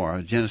and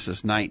Gomorrah,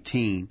 Genesis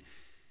 19.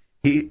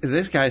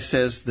 This guy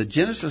says the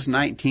Genesis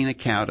 19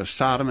 account of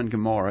Sodom and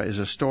Gomorrah is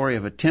a story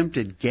of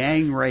attempted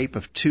gang rape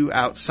of two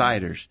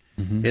outsiders.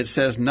 Mm-hmm. It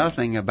says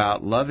nothing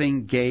about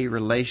loving gay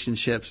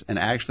relationships and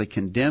actually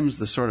condemns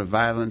the sort of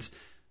violence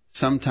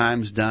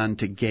sometimes done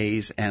to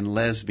gays and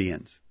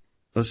lesbians.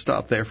 Let's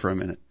stop there for a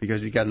minute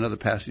because he's got another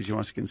passage he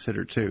wants to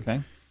consider too.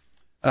 Okay.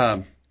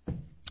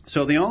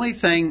 So the only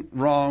thing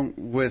wrong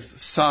with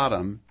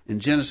Sodom in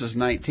Genesis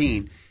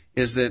 19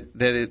 is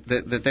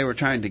that they were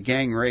trying to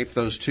gang rape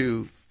those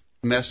two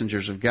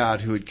messengers of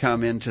God who had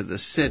come into the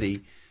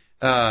city.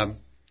 But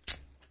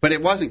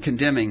it wasn't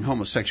condemning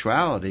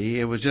homosexuality.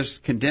 It was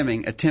just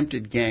condemning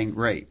attempted gang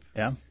rape.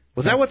 Yeah.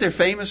 Was that what they're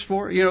famous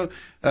for? You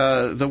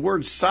know, the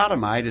word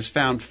sodomite is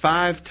found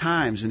 5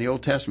 times in the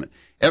Old Testament.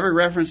 Every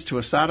reference to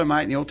a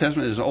sodomite in the Old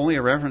Testament is only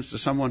a reference to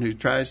someone who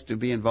tries to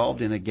be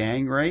involved in a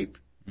gang rape.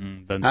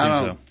 Doesn't I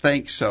seem don't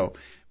think so.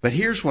 But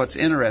here's what's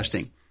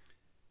interesting.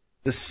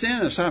 The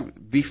sin of Sodom,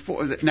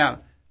 now,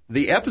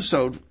 the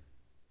episode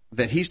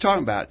that he's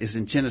talking about is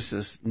in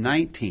Genesis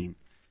 19.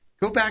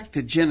 Go back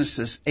to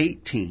Genesis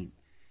 18.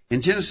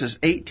 In Genesis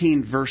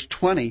 18, verse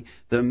 20,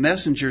 the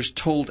messengers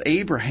told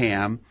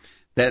Abraham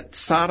that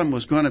Sodom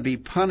was going to be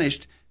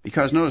punished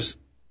because, notice,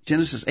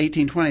 Genesis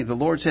 18:20, the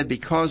Lord said,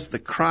 because the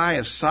cry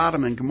of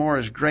Sodom and Gomorrah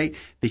is great,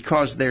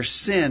 because their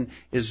sin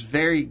is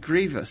very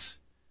grievous.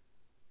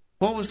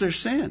 What was their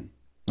sin?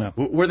 Yeah.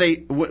 Were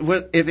they,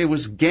 if it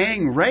was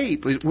gang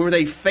rape, were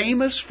they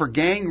famous for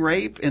gang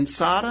rape in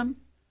Sodom?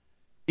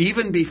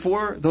 Even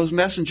before those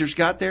messengers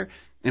got there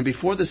and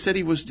before the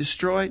city was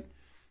destroyed?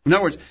 In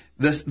other words,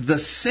 the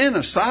sin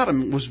of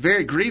Sodom was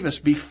very grievous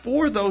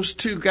before those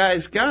two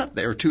guys got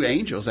there, two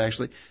angels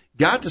actually,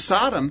 got to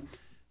Sodom.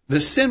 The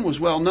sin was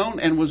well known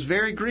and was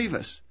very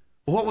grievous.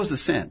 Well, what was the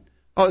sin?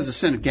 Oh, it was the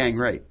sin of gang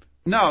rape.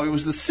 No, it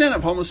was the sin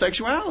of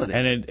homosexuality.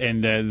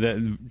 And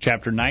the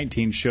chapter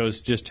 19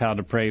 shows just how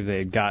depraved they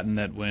had gotten,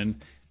 that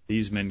when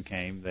these men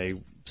came, they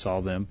saw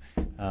them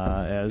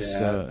as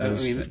that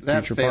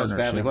future fails partners.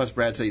 badly. What's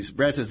Brad says?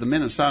 Brad says the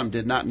men of Sodom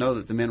did not know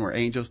that the men were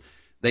angels.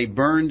 They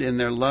burned in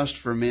their lust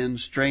for men,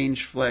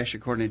 strange flesh,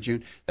 according to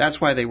Jude. That's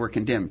why they were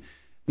condemned.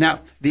 Now,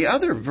 the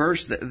other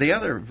verse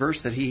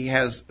that he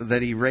has,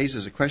 that he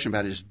raises a question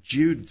about, is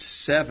Jude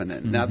 7.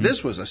 And now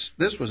this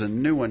was a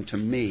new one to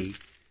me,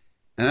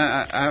 and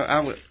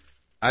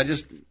I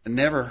just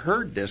never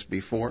heard this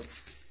before.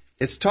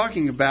 It's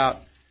talking about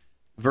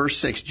verse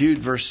 6, Jude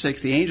verse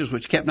 6, the angels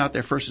which kept not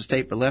their first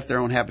estate but left their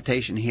own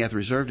habitation, he hath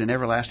reserved in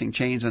everlasting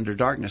chains under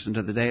darkness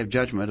unto the day of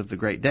judgment of the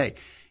great day.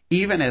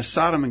 Even as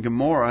Sodom and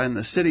Gomorrah and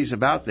the cities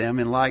about them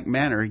in like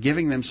manner,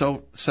 giving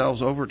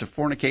themselves over to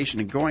fornication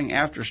and going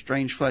after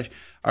strange flesh,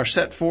 are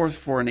set forth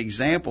for an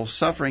example,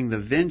 suffering the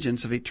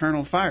vengeance of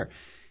eternal fire.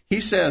 He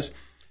says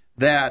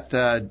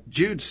that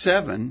Jude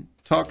 7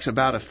 talks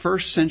about a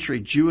first century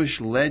Jewish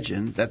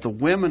legend that the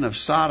women of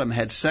Sodom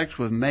had sex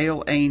with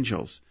male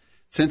angels.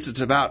 Since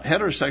it's about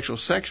heterosexual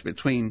sex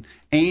between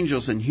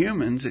angels and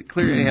humans, it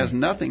clearly has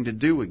nothing to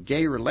do with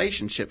gay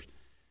relationships.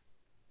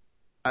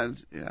 I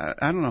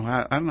don't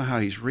know how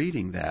he's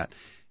reading that.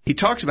 He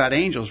talks about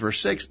angels,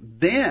 verse 6.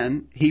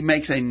 Then he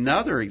makes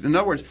another. In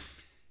other words,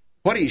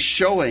 what he's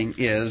showing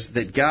is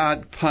that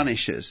God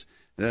punishes.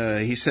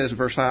 He says in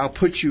verse 5, I'll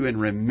put you in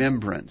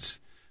remembrance.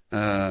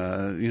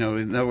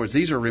 In other words,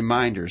 these are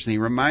reminders. And he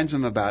reminds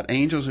them about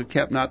angels who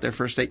kept not their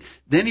first state.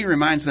 Then he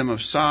reminds them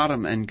of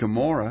Sodom and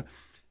Gomorrah,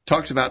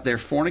 talks about their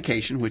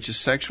fornication, which is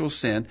sexual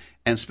sin,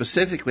 and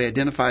specifically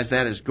identifies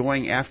that as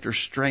going after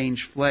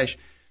strange flesh.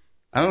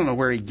 I don't know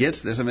where he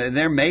gets this. I mean,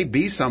 there may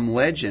be some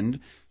legend,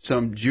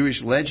 some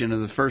Jewish legend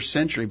of the first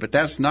century, but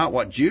that's not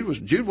what Jude was.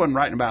 Jude wasn't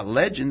writing about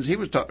legends. He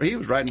was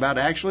writing about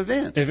actual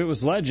events. If it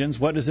was legends,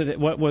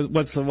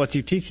 what's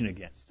he teaching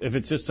against? If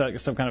it's just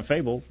some kind of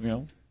fable,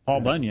 Paul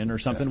Bunyan or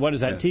something, what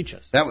does that teach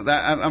us?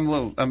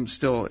 I'm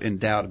still in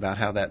doubt about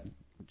how that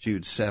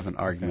Jude 7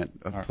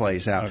 argument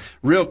plays out. Okay.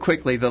 Real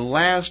quickly, the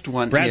last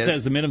one Brad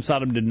says the men of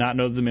Sodom did not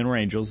know that the men were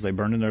angels. They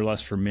burned in their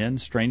lust for men,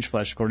 strange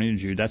flesh, according to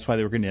Jude. That's why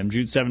they were condemned.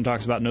 Jude 7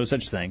 talks about no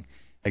such thing.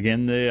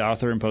 Again, the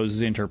author imposes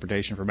the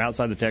interpretation from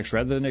outside the text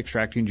rather than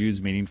extracting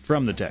Jude's meaning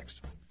from the text.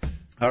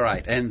 All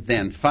right, and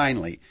then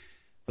finally,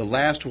 the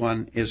last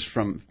one is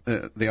from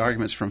the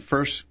arguments from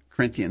 1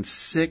 Corinthians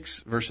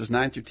 6, verses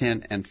 9 through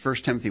 10, and 1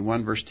 Timothy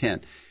 1, verse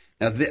 10.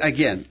 Now,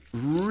 again,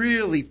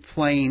 really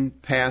plain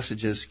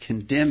passages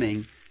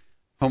condemning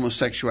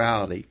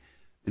homosexuality.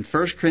 In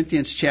 1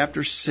 Corinthians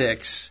chapter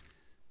 6,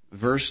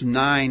 verse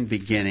 9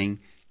 beginning,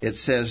 it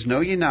says, Know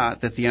ye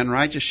not that the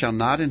unrighteous shall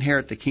not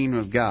inherit the kingdom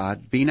of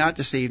God? Be not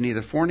deceived,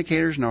 neither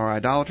fornicators, nor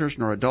idolaters,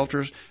 nor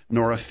adulterers,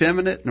 nor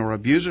effeminate, nor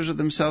abusers of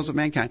themselves of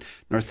mankind,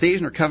 nor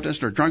thieves, nor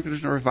covetous, nor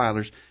drunkards, nor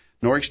revilers,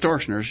 nor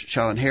extortioners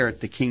shall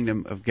inherit the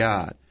kingdom of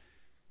God.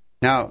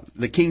 Now,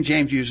 the King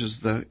James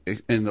uses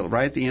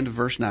right at the end of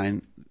verse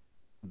 9,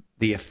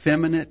 the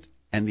effeminate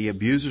and the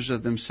abusers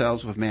of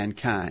themselves with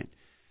mankind.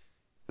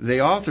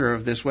 The author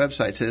of this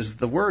website says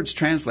the words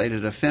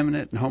translated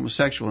effeminate and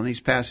homosexual in these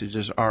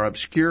passages are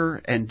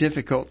obscure and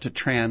difficult to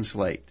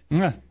translate.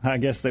 I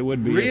guess they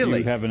would be really?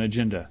 If you have an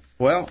agenda.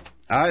 Well,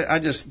 I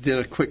just did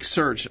a quick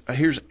search.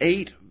 Here's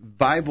 8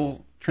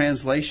 Bible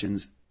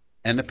translations,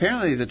 and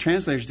apparently the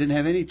translators didn't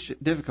have any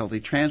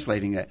difficulty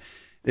translating that.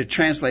 They're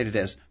translated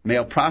as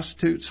male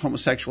prostitutes,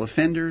 homosexual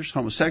offenders,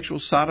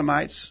 homosexuals,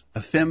 sodomites,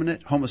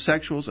 effeminate,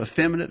 homosexuals,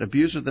 effeminate,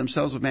 abusers of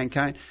themselves of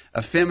mankind,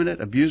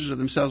 effeminate, abusers of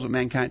themselves of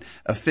mankind,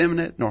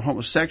 effeminate, nor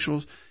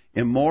homosexuals,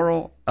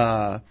 immoral,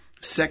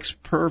 sex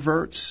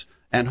perverts,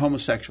 and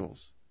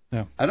homosexuals.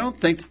 Yeah. I don't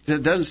think,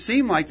 it doesn't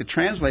seem like the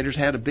translators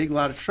had a big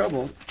lot of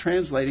trouble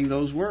translating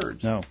those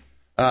words. No.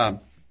 And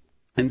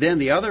then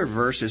the other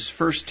verse is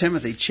 1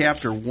 Timothy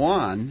chapter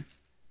 1.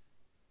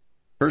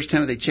 1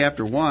 Timothy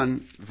chapter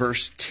 1,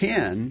 verse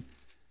 10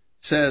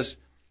 says,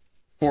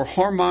 For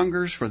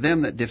whoremongers, for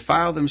them that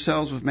defile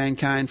themselves with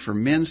mankind, for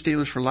men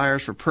stealers, for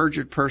liars, for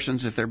perjured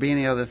persons, if there be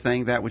any other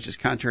thing, that which is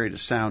contrary to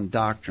sound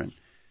doctrine.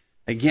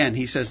 Again,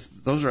 he says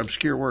those are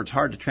obscure words,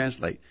 hard to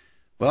translate.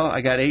 Well,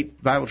 I got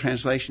 8 Bible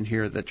translation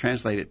here that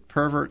translate it: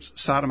 perverts,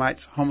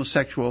 sodomites,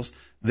 homosexuals,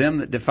 them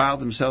that defile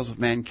themselves with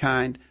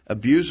mankind,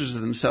 abusers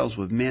of themselves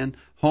with men,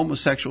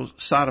 homosexuals,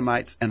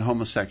 sodomites, and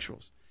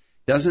homosexuals.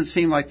 Doesn't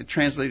seem like the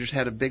translators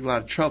had a big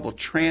lot of trouble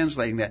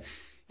translating that.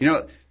 You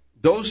know,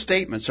 those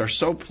statements are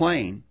so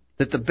plain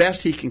that the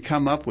best he can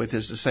come up with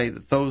is to say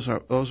that those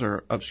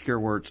are obscure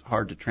words,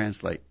 hard to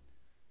translate.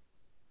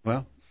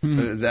 Well,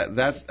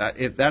 that's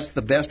if that's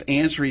the best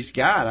answer he's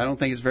got, I don't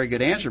think it's a very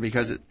good answer,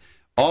 because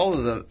all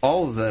of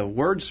the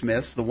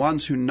wordsmiths, the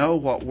ones who know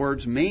what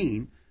words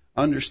mean,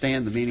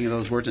 understand the meaning of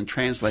those words and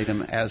translate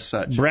them as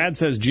such. Brad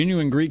says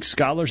genuine Greek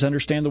scholars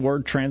understand the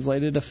word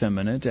translated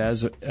effeminate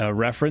as a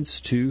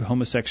reference to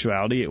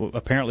homosexuality. It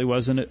apparently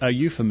wasn't a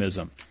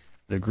euphemism.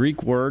 The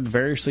Greek word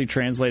variously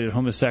translated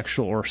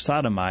homosexual or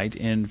sodomite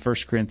in 1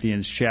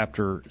 Corinthians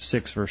chapter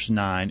 6, verse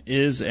 9,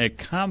 is a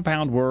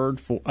compound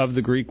word of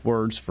the Greek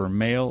words for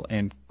male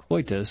and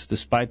coitus.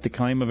 Despite the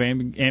claim of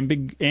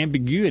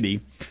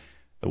ambiguity,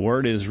 the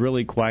word is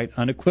really quite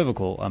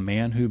unequivocal: a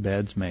man who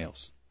beds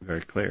males.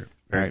 Very clear.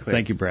 All right,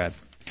 thank you, Brad.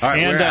 All right,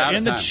 and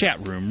in the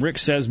chat room, Rick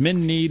says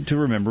men need to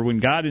remember when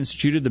God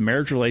instituted the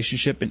marriage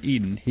relationship in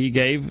Eden, he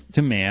gave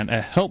to man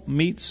a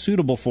helpmeet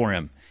suitable for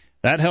him.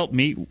 That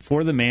helpmeet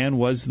for the man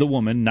was the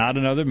woman, not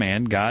another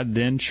man. God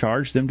then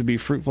charged them to be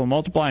fruitful,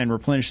 multiply, and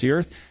replenish the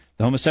earth.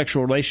 The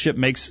homosexual relationship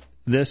makes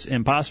this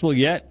impossible,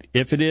 yet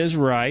if it is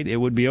right, it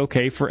would be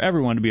okay for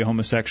everyone to be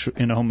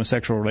in a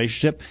homosexual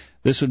relationship.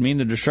 This would mean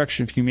the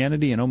destruction of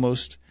humanity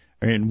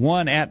in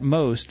one at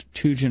most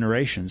 2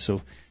 generations.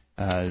 So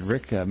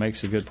Rick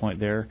makes a good point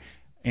there.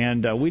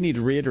 And we need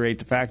to reiterate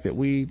the fact that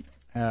we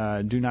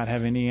do not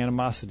have any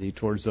animosity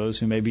towards those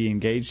who may be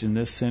engaged in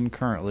this sin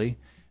currently.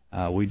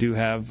 We do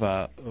have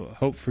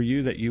hope for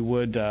you that you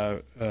would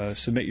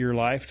submit your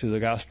life to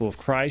the gospel of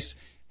Christ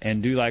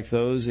and do like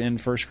those in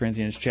 1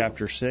 Corinthians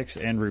chapter 6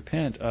 and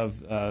repent of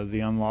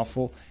the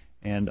unlawful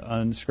and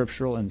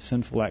unscriptural and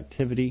sinful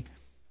activity.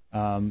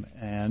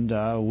 And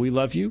we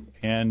love you,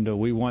 and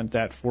we want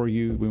that for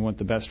you. We want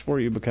the best for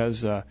you,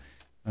 because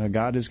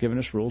God has given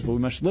us rules, but we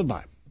must live by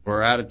them.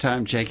 We're out of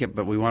time, Jacob,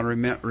 but we want to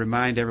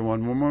remind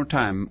everyone one more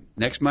time.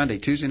 Next Monday,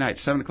 Tuesday night,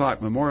 7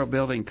 o'clock, Memorial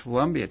Building,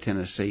 Columbia,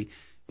 Tennessee.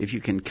 If you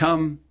can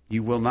come,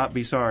 you will not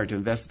be sorry to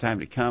invest the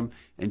time to come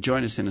and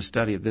join us in a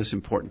study of this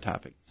important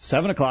topic.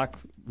 7 o'clock,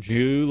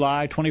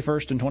 July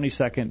 21st and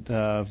 22nd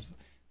of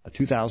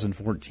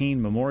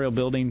 2014, Memorial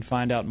Building.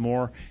 Find out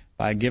more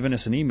by giving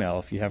us an email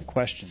if you have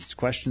questions.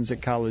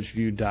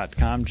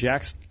 questions@collegeview.com.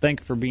 Jack, thank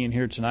you for being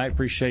here tonight.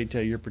 Appreciate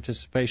your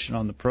participation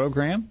on the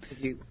program.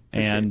 Thank you.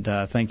 And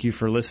thank you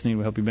for listening.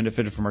 We hope you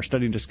benefited from our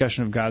study and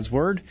discussion of God's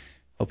Word.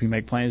 Hope you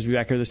make plans to be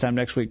back here this time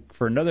next week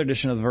for another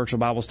edition of the Virtual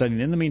Bible Study.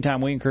 And in the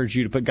meantime, we encourage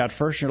you to put God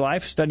first in your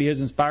life, study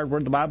His inspired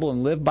Word of the Bible,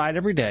 and live by it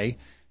every day.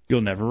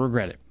 You'll never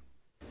regret it.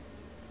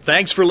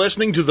 Thanks for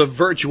listening to the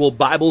Virtual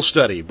Bible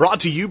Study,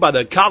 brought to you by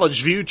the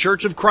College View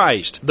Church of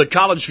Christ. The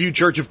College View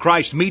Church of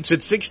Christ meets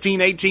at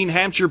 1618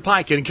 Hampshire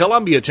Pike in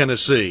Columbia,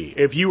 Tennessee.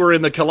 If you are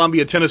in the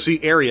Columbia, Tennessee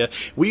area,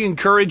 we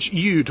encourage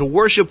you to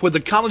worship with the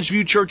College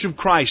View Church of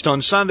Christ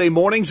on Sunday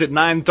mornings at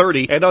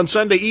 9:30 and on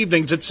Sunday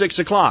evenings at 6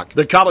 o'clock.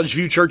 The College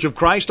View Church of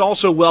Christ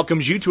also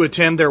welcomes you to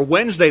attend their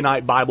Wednesday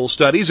night Bible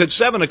studies at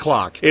 7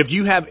 o'clock. If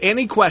you have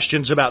any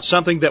questions about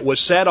something that was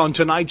said on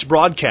tonight's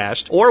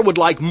broadcast, or would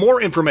like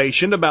more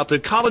information about the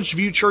College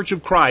View Church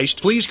of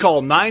Christ, please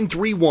call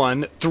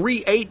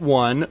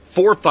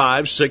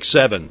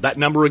 931-381-4567. That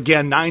number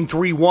again,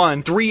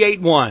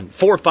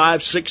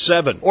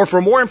 931-381-4567. Or for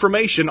more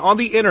information on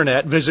the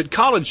internet, visit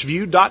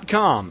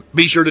collegeview.com.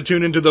 Be sure to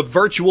tune into the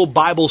Virtual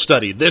Bible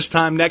Study this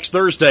time next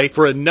Thursday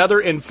for another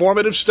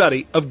informative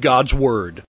study of God's Word.